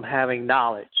you from having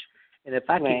knowledge. And if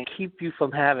I can keep you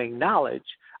from having knowledge,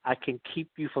 I can keep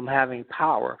you from having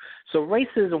power. So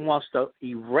racism wants to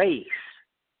erase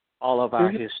all of our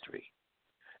history.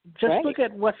 Just look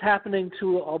at what's happening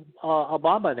to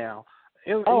Obama now.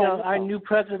 Our new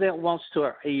president wants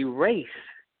to erase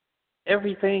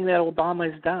everything that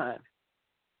Obama has done.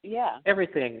 Yeah.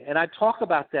 Everything. And I talk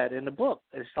about that in the book.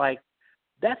 It's like,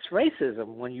 that's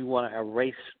racism when you want to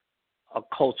erase a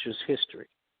culture's history.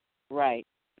 Right.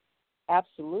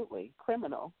 Absolutely.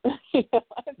 Criminal.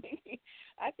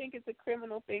 I think it's a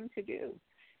criminal thing to do,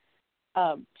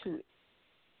 to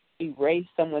erase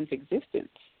someone's existence.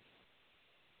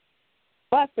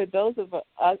 But for those of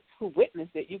us who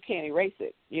witnessed it, you can't erase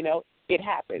it. It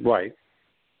happened. Right.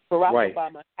 Barack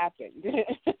Obama happened.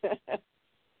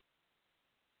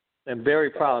 I'm very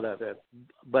proud of it.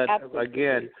 But Absolutely.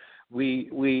 Again,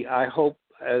 I hope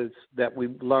that we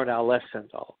learn our lesson,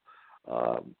 though.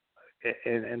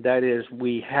 And that is,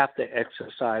 we have to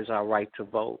exercise our right to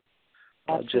vote.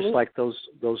 Just like those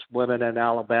women in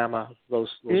Alabama, those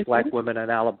black women in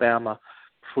Alabama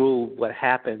prove what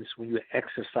happens when you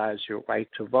exercise your right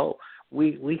to vote.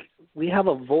 We have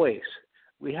a voice.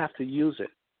 We have to use it.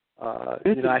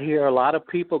 I hear a lot of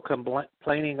people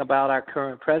complaining about our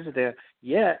current president,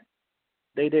 yet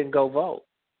they didn't go vote.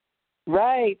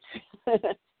 Right.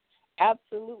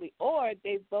 Absolutely. Or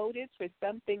they voted for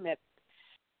something that,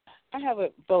 I have a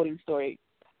voting story.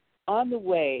 On the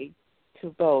way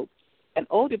to vote, an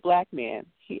older black man,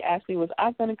 he asked me, was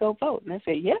I going to go vote? And I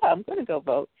said, yeah, I'm going to go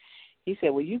vote. He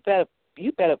said, well, you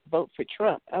better vote for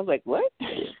Trump. I was like, what?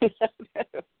 I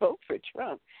better vote for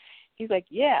Trump. He's like,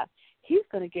 yeah, he's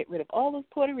going to get rid of all those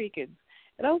Puerto Ricans.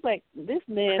 And I was like, this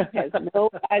man has no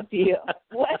idea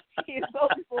what he's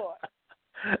voting for.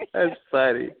 That's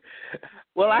funny.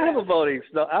 Well, I have a voting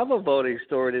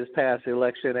story this past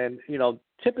election, and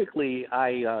typically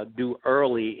I do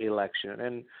early election,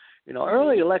 and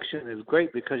early election is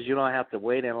great because you don't have to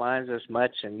wait in lines as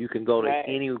much, and you can go to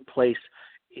any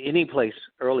place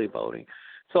early voting.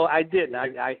 So I did.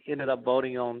 I ended up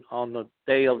voting on the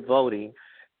day of voting,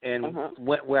 and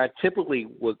went where I typically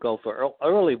would go for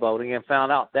early voting, and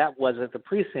found out that wasn't the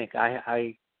precinct.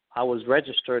 I was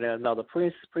registered in another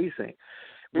precinct,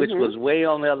 which was way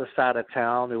on the other side of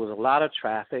town. There was a lot of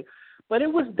traffic, but it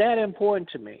was that important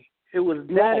to me. It was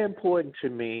that important to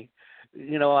me.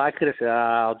 I could have said,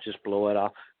 I'll just blow it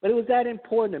off. But it was that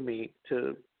important to me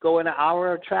to go in an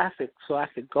hour of traffic so I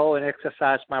could go and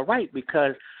exercise my right,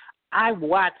 because I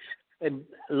watched and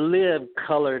lived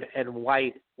colored and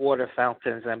white water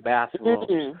fountains and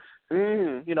bathrooms.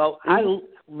 I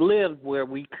lived where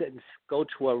we couldn't go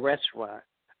to a restaurant,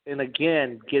 and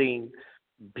again, getting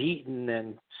beaten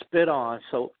and spit on.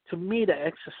 So to me, to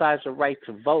exercise the right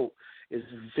to vote is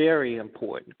very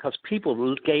important, because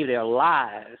people gave their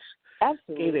lives.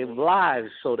 Absolutely. Gave their lives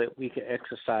so that we could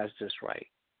exercise this right.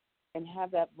 And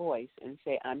have that voice and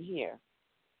say, I'm here.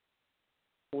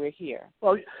 We're here.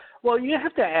 Well, you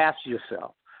have to ask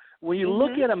yourself, when you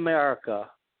look at America,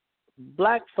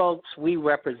 black folks, we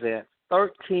represent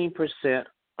 13%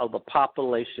 of the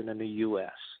population in the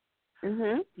U.S.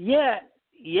 Yet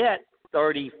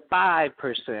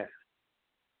 35%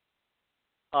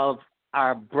 of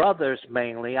our brothers,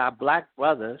 mainly our black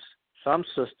brothers, some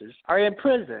sisters, are in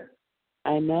prison.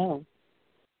 I know.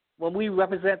 When we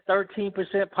represent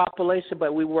 13% population,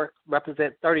 but we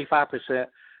represent 35%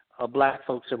 of black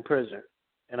folks in prison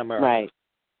in America.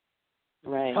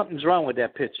 Right. Something's wrong with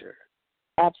that picture.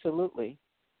 Absolutely.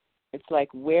 It's like,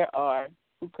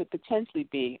 who could potentially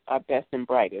be our best and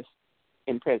brightest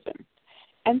in prison?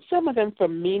 And some of them for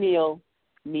menial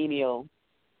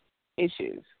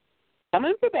issues. Some of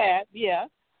them for bad, yeah,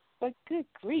 but good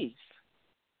grief.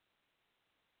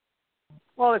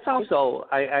 Well, it's also,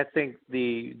 I think,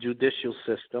 the judicial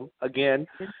system. Again,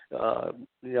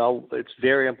 it's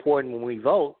very important when we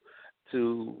vote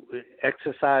to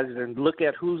exercise and look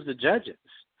at who's the judges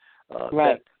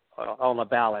that are on the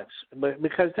ballots, but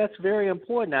because that's very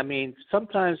important. I mean,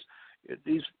 sometimes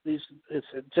these it's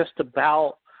just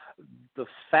about the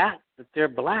fact that they're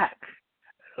black.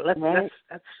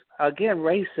 That's again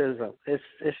racism.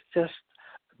 It's just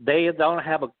they don't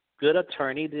have a good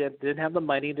attorney. They didn't have the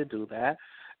money to do that,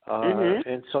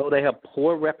 and so they have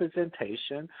poor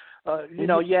representation.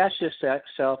 You ask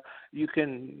yourself, you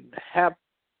can have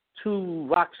 2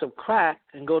 rocks of crack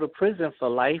and go to prison for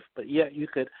life, but yet you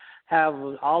could have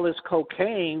all this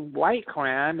cocaine, white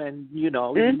crime, and you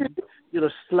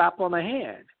slap on the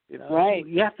hand.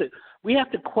 We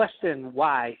have to question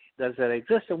why does that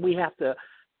exist, and we have to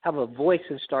have a voice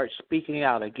and start speaking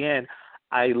out. Again,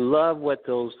 I love what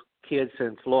those kids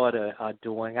in Florida are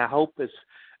doing. I hope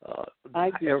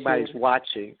everybody's too.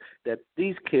 watching, that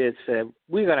these kids said,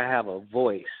 we're going to have a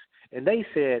voice. And they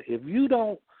said, if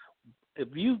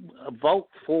you vote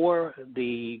for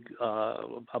the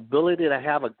ability to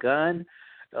have a gun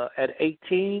at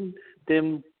 18,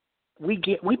 then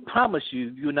we promise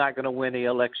you're not going to win the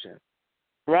election.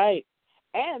 Right.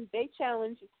 And they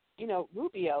challenged,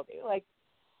 Rubio. They're like,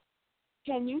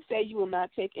 can you say you will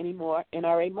not take any more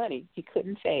NRA money? He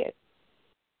couldn't say it.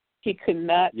 He could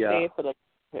not say it for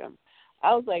him.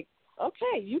 I was like,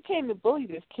 okay, you came to bully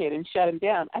this kid and shut him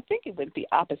down. I think it went the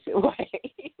opposite way.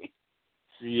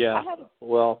 Yeah. I have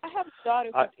a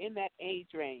daughter who's in that age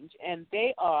range, and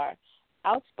they are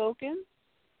outspoken.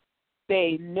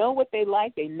 They know what they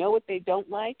like. They know what they don't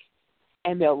like,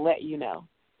 and they'll let you know.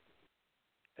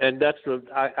 And that's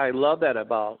I love that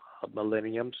about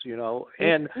millenniums,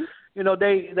 and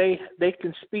they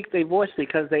can speak their voice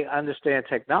because they understand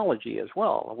technology as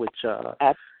well, which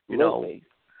absolutely.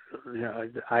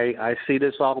 I see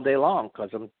this all day long because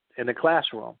I'm in the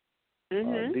classroom.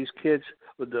 Mm-hmm. These kids,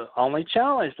 the only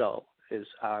challenge though is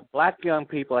black young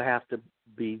people have to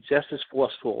be just as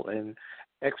forceful in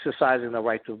exercising the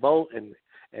right to vote and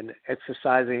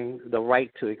exercising the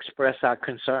right to express our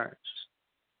concerns.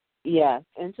 Yes,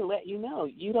 and to let you know,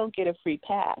 you don't get a free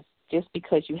pass just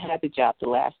because you had the job the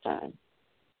last time.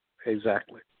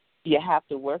 Exactly. You have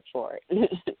to work for it.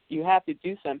 You have to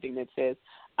do something that says,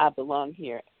 I belong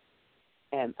here,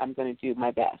 and I'm going to do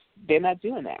my best. They're not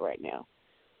doing that right now,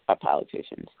 our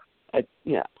politicians. I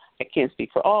can't speak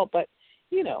for all, but,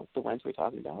 the ones we're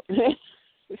talking about.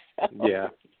 Yeah.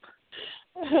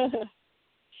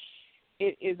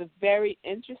 It is a very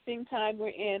interesting time we're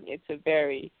in. It's a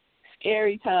very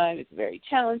scary time. It's a very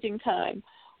challenging time.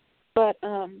 But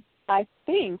I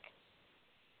think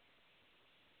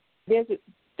there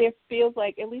feels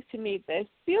like, at least to me, there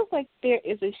feels like there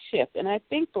is a shift. And I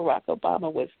think Barack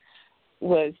Obama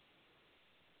was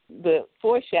the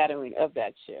foreshadowing of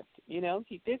that shift.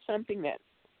 He did something that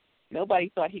nobody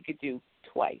thought he could do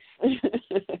twice.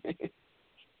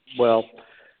 Well,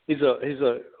 he's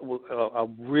a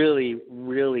really,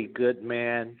 really good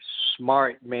man,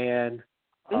 smart man,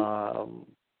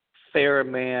 fair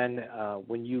man.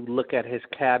 When you look at his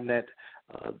cabinet,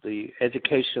 the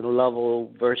education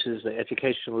level versus the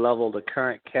education level of the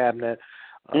current cabinet,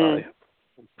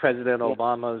 President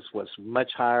Obama's was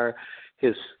much higher.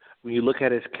 When you look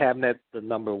at his cabinet, the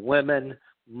number of women,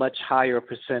 much higher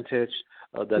percentage.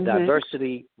 The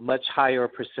diversity, much higher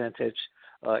percentage.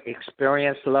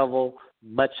 Experience level,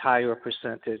 much higher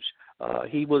percentage.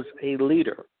 He was a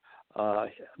leader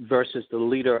versus the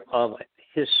leader of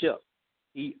his ship.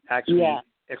 He actually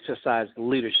exercised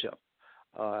leadership.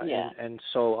 And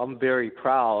so I'm very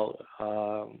proud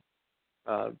of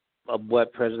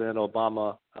what President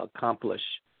Obama accomplished.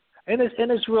 And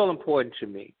it's real important to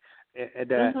me.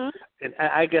 And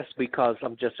I guess because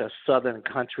I'm just a Southern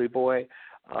country boy,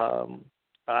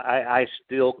 I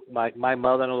still my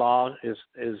mother-in-law is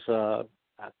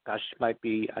she might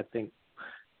be, I think,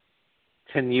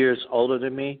 10 years older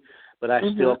than me, but I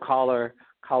still call her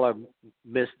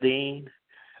Miss Dean.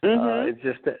 It's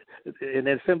just that, and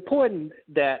it's important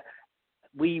that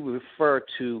we refer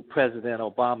to President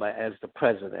Obama as the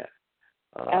president.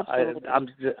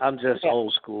 I'm just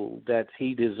old school, that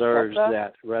he deserves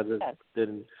that rather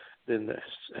than the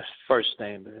first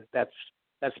name. That's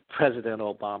President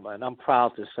Obama, and I'm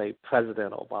proud to say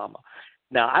President Obama.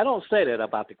 Now, I don't say that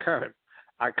about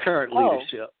our current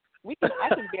leadership. I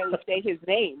can barely say his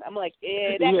name. I'm like,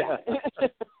 yeah.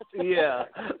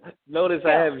 Notice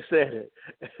I haven't said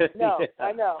it. No,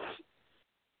 I know.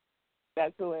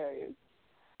 That's hilarious.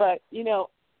 But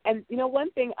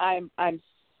one thing I'm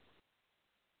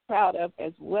proud of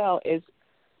as well is,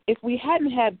 if we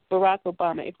hadn't had Barack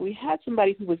Obama, if we had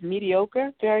somebody who was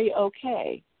mediocre, very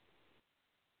okay.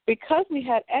 Because we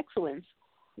had excellence,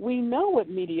 we know what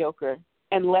mediocre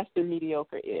and less than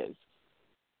mediocre is.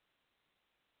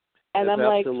 And that's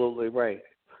I'm absolutely right.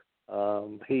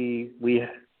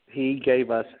 He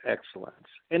gave us excellence,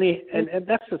 and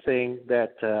that's the thing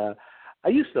that I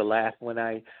used to laugh when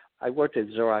I worked at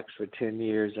Xerox for 10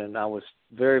 years, and I was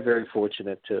very, very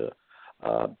fortunate to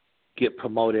get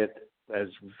promoted as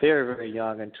very, very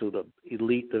young into the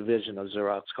elite division of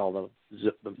Xerox called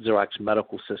the Xerox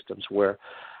Medical Systems, where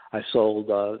I sold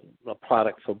a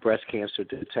product for breast cancer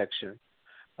detection.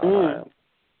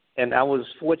 And I was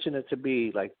fortunate to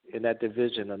be, like, in that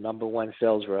division, a number one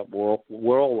sales rep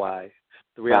worldwide,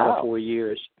 3 out of 4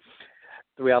 years.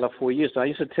 3 out of 4 years. So I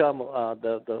used to tell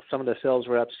them, some of the sales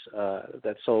reps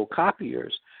that sold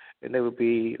copiers, and they would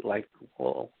be like,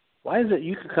 well, why is it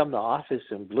you can come to office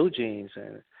in blue jeans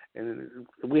and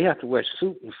we have to wear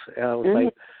suits.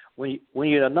 Like when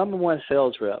you're the number one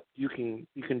sales rep, you can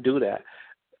do that.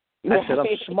 I said I'm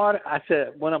smart. I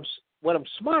said what I'm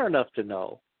smart enough to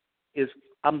know is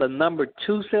I'm the number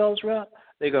 2 sales rep.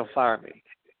 They're gonna fire me.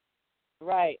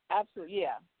 Right. Absolutely.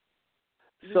 Yeah.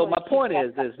 So my point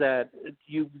is that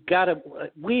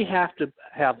we have to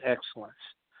have excellence,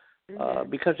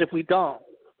 because if we don't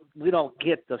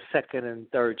get the second and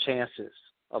third chances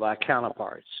of our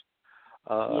counterparts.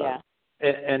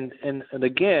 And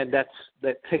again, that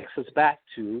takes us back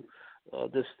to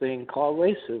this thing called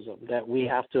racism that we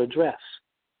have to address.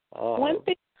 One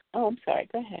thing. Oh, I'm sorry.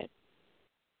 Go ahead.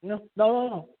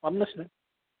 No. I'm listening.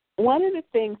 One of the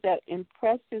things that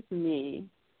impresses me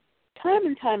time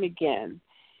and time again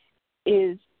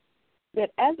is that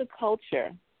as a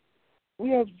culture,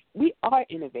 we are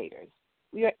innovators.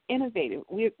 We are innovative.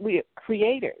 We are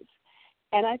creators.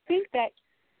 And I think that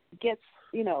gets,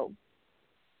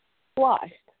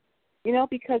 squashed,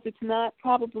 because it's not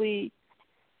probably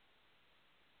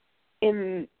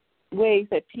in ways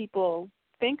that people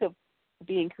think of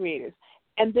being creators.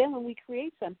 And then when we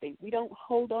create something, we don't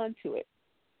hold on to it.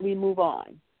 We move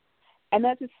on. And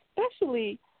that's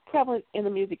especially prevalent in the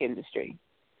music industry.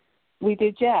 We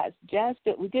did jazz.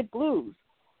 We did blues.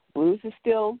 Blues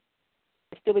still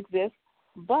exists,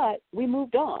 but we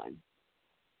moved on.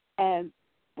 And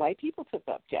white people took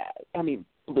up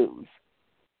blues.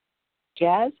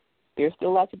 Jazz, there's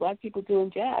still lots of black people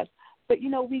doing jazz. But,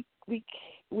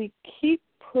 we keep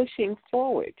pushing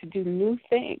forward to do new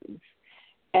things.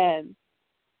 And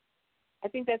I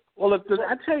think that's... Well,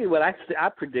 I tell you what, I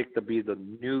predict to be the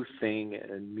new thing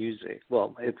in music.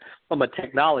 Well, from a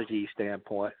technology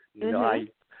standpoint,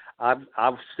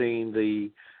 I've seen the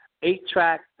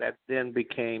 8-track that then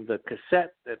became the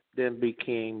cassette, that then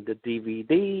became the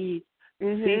DVD,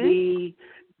 CD,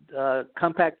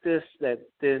 compact disc, that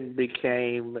then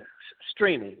became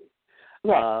streaming.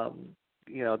 Right.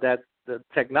 That the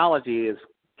technology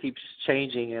keeps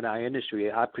changing in our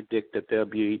industry. I predict that there'll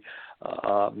be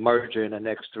a merger in the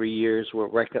next 3 years where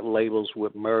record labels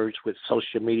would merge with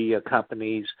social media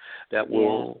companies that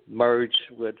will merge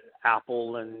with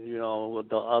Apple and, with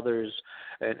the others.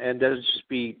 And there'll just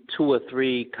be 2 or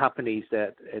 3 companies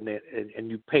and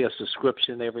you pay a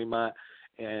subscription every month,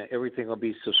 and everything will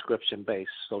be subscription-based.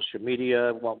 Social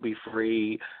media won't be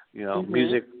free,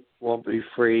 music won't be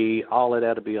free. All of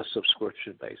that will be a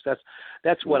subscription base.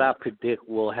 That's what I predict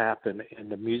will happen in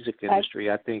the music industry.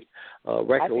 I think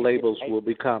record labels will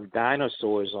become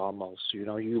dinosaurs almost. You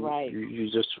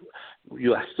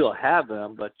still have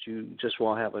them, but you just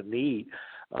won't have a need.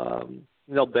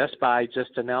 Best Buy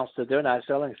just announced that they're not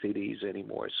selling CDs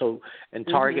anymore. So, and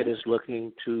Target is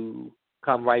looking to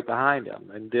come right behind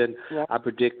them. And then I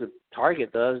predict that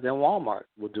Target does, then Walmart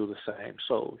will do the same.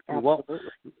 So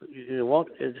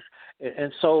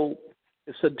and so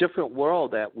it's a different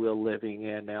world that we're living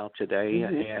in now today,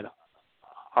 and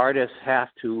artists have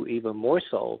to, even more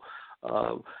so,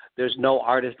 there's no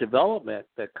artist development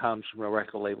that comes from a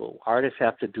record label. Artists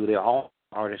have to do their own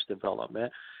artist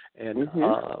development. And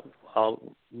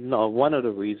one of the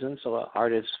reasons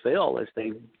artists fail is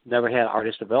they never had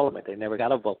artist development. They never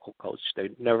got a vocal coach. They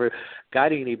never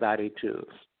got anybody to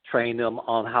train them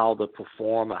on how to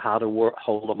perform, or how to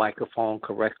hold a microphone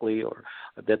correctly, or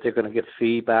that they're going to get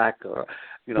feedback, or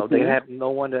they have no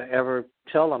one to ever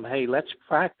tell them, hey, let's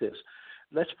practice.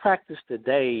 Let's practice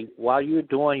today while you're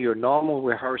doing your normal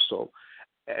rehearsal.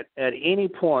 At any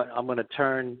point, I'm going to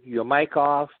turn your mic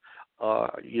off,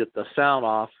 the sound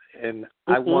off, and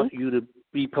I want you to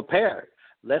be prepared.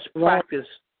 Let's practice.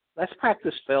 Let's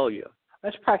practice failure.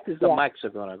 Let's practice the mics are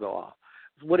going to go off.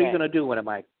 What are you going to do when a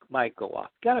mic go off?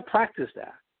 You got to practice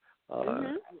that.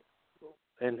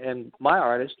 And my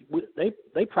artists,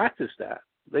 they practice that.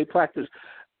 They practice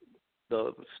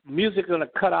the music going to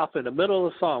cut off in the middle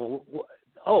of the song.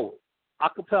 Oh,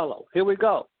 acapella. Here we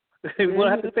go. We don't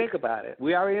have to think about it.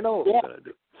 We already know what we're going to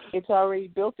do. It's already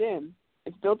built in.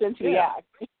 It's built into the act.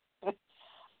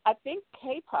 I think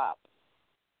K-pop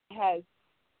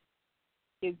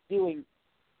is doing,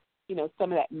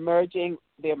 some of that merging.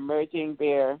 They're merging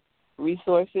their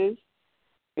resources.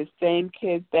 The same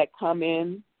kids that come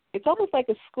in, it's almost like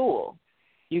a school.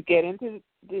 You get into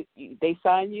they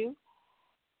sign you.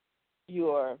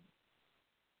 You're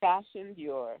fashioned.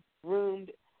 You're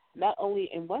groomed, not only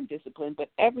in one discipline, but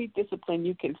every discipline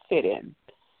you can fit in.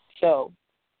 So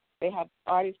they have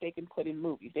artists they can put in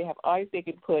movies. They have artists they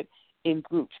can put in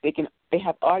groups. They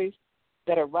have artists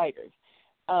that are writers.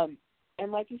 And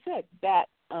like you said, that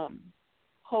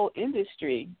whole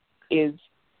industry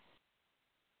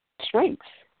shrinks,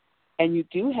 and you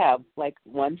do have like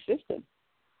one system.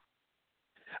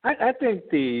 I think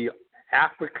the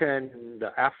Afro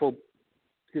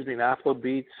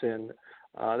beats and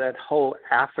that whole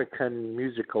African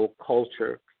musical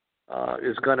culture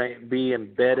is going to be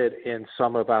embedded in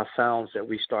some of our sounds that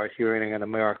we start hearing in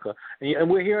America, and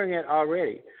we're hearing it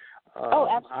already.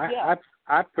 Absolutely.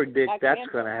 I predict that's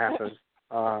going to happen.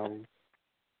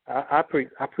 I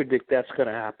predict that's going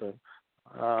to happen.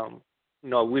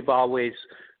 We've always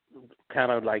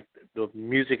kind of like the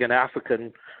music in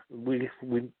African, we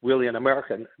really in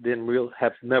America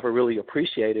have never really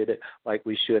appreciated it like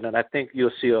we should, and I think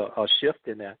you'll see a shift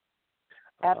in that.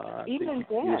 Even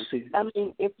dance. I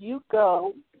mean, if you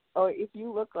go or if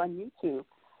you look on YouTube,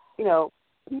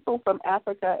 people from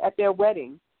Africa at their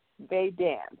wedding, they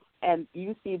dance. And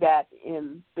you see that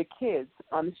in the kids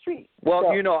on the street. Well,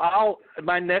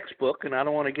 my next book, and I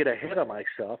don't want to get ahead of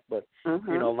myself, but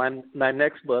my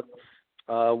next book,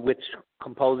 which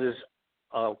composes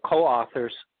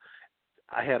co-authors,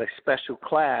 I had a special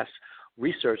class,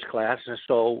 research class, and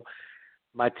so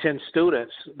my 10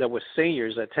 students that were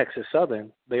seniors at Texas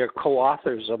Southern, they are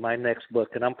co-authors of my next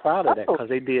book, and I'm proud of that because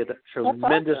they did a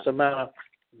tremendous amount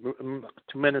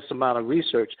of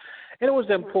research, and it was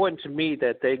important to me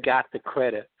that they got the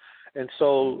credit. And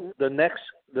so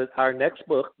our next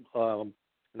book, and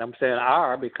I'm saying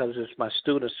our because it's my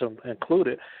students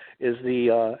included, is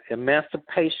the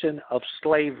Emancipation of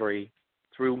Slavery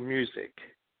Through Music.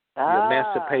 The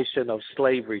Emancipation of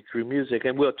Slavery Through Music,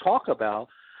 and we'll talk about.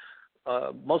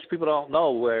 Most people don't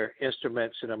know where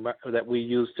instruments that we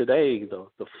use today, the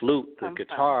flute, the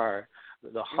guitar,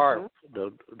 the harp,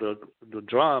 the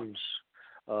drums,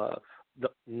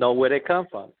 know where they come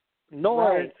from.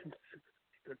 Nor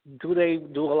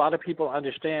do a lot of people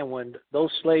understand when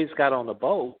those slaves got on the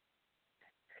boat,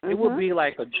 it would be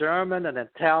like a German, an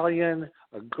Italian,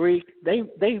 a Greek. They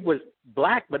were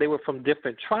black, but they were from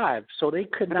different tribes, so they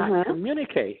could not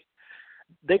communicate.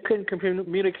 They couldn't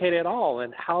communicate at all,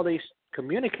 and how they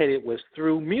communicated was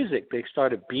through music. They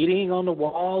started beating on the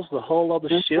walls, the hull of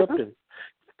the ship, and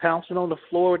pouncing on the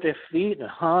floor with their feet and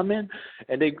humming,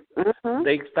 and they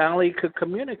finally could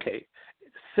communicate.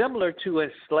 Similar to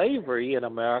in slavery in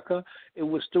America, it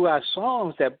was through our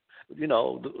songs that,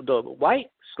 the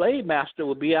white slave master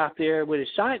would be out there with his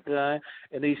shotgun,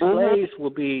 and these slaves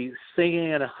would be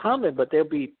singing and humming, but they'll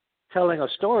be telling a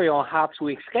story on how to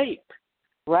escape.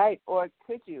 Right, or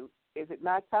could you? Is it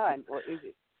not time, or is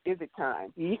it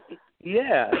time?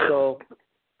 Yeah, so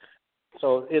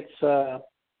it's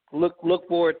look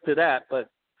forward to that. But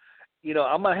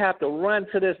I'm gonna have to run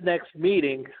to this next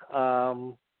meeting.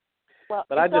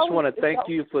 But I just want to thank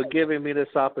you for giving me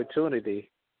this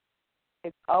opportunity.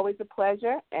 It's always a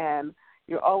pleasure, and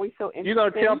you're always so interesting. You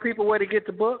gonna tell people where to get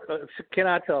the book? Or can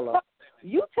I tell them?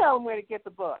 You tell them where to get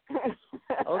the book.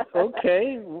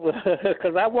 Okay,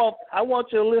 because I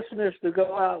want your listeners to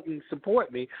go out and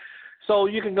support me. So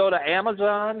you can go to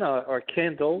Amazon or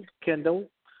Kindle.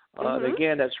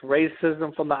 Again, that's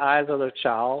Racism from the Eyes of the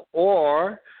Child.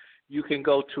 Or you can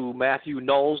go to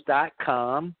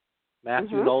MathewKnowles.com,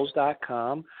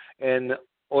 and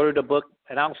order the book,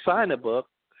 and I'll sign the book,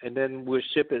 and then we'll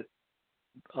ship it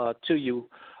to you.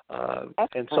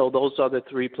 And so those are the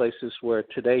 3 places where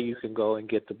today you can go and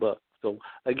get the book. So,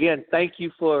 again, thank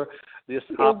you for this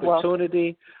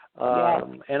opportunity.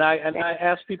 And I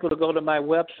ask people to go to my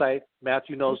website,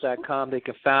 MathewKnowles.com. They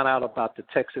can find out about the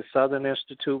Texas Southern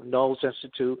Institute, Knowles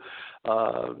Institute.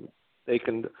 They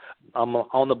can. I'm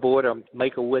on the board of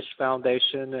Make-A-Wish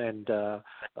Foundation, and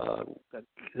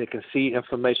they can see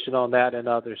information on that and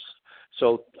others.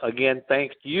 So, again,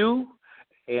 thank you,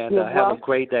 and have a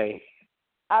great day.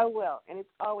 I will, and it's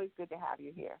always good to have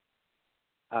you here.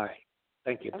 All right.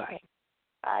 Thank you. Okay.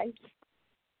 Bye. Bye.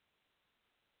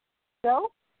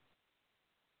 So,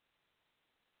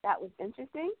 that was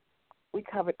interesting. We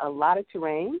covered a lot of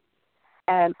terrain,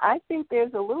 and I think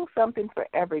there's a little something for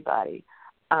everybody.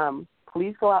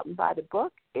 Please go out and buy the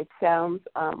book. It sounds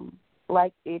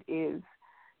like it is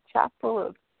chock full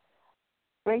of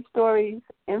great stories,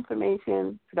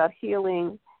 information. It's about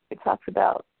healing. It talks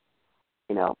about,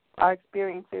 our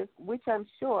experiences, which I'm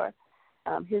sure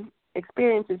his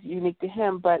experience is unique to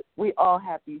him, but we all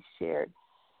have these shared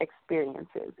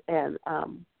experiences. And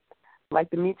like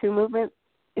the Me Too movement,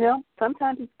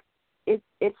 sometimes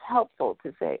it's helpful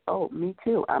to say, oh, me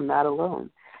too, I'm not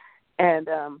alone. And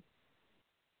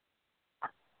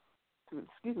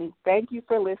excuse me, thank you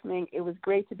for listening. It was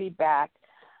great to be back.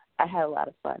 I had a lot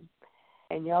of fun.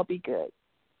 And y'all be good.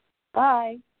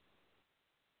 Bye.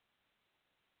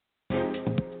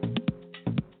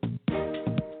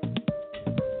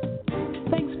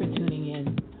 Thanks for tuning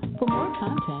in. For more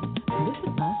content,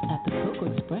 visit us at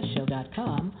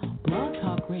thecocoexpressshow.com, Blog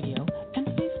Talk Radio.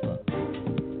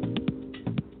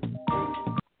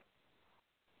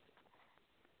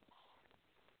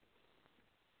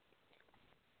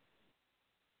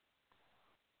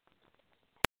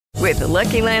 With the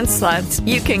Lucky Land Slots,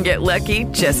 you can get lucky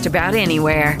just about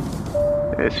anywhere.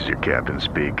 This is your captain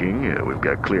speaking. We've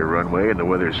got clear runway and the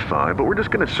weather's fine, but we're just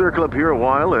going to circle up here a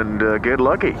while and get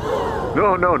lucky.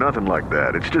 No, nothing like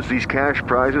that. It's just these cash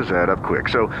prizes add up quick.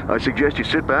 So I suggest you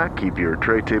sit back, keep your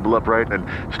tray table upright, and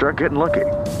start getting lucky.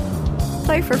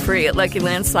 Play for free at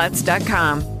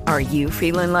LuckyLandSlots.com. Are you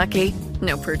feeling lucky?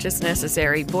 No purchase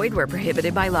necessary. Void where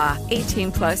prohibited by law.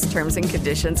 18+ terms and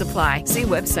conditions apply. See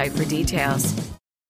website for details.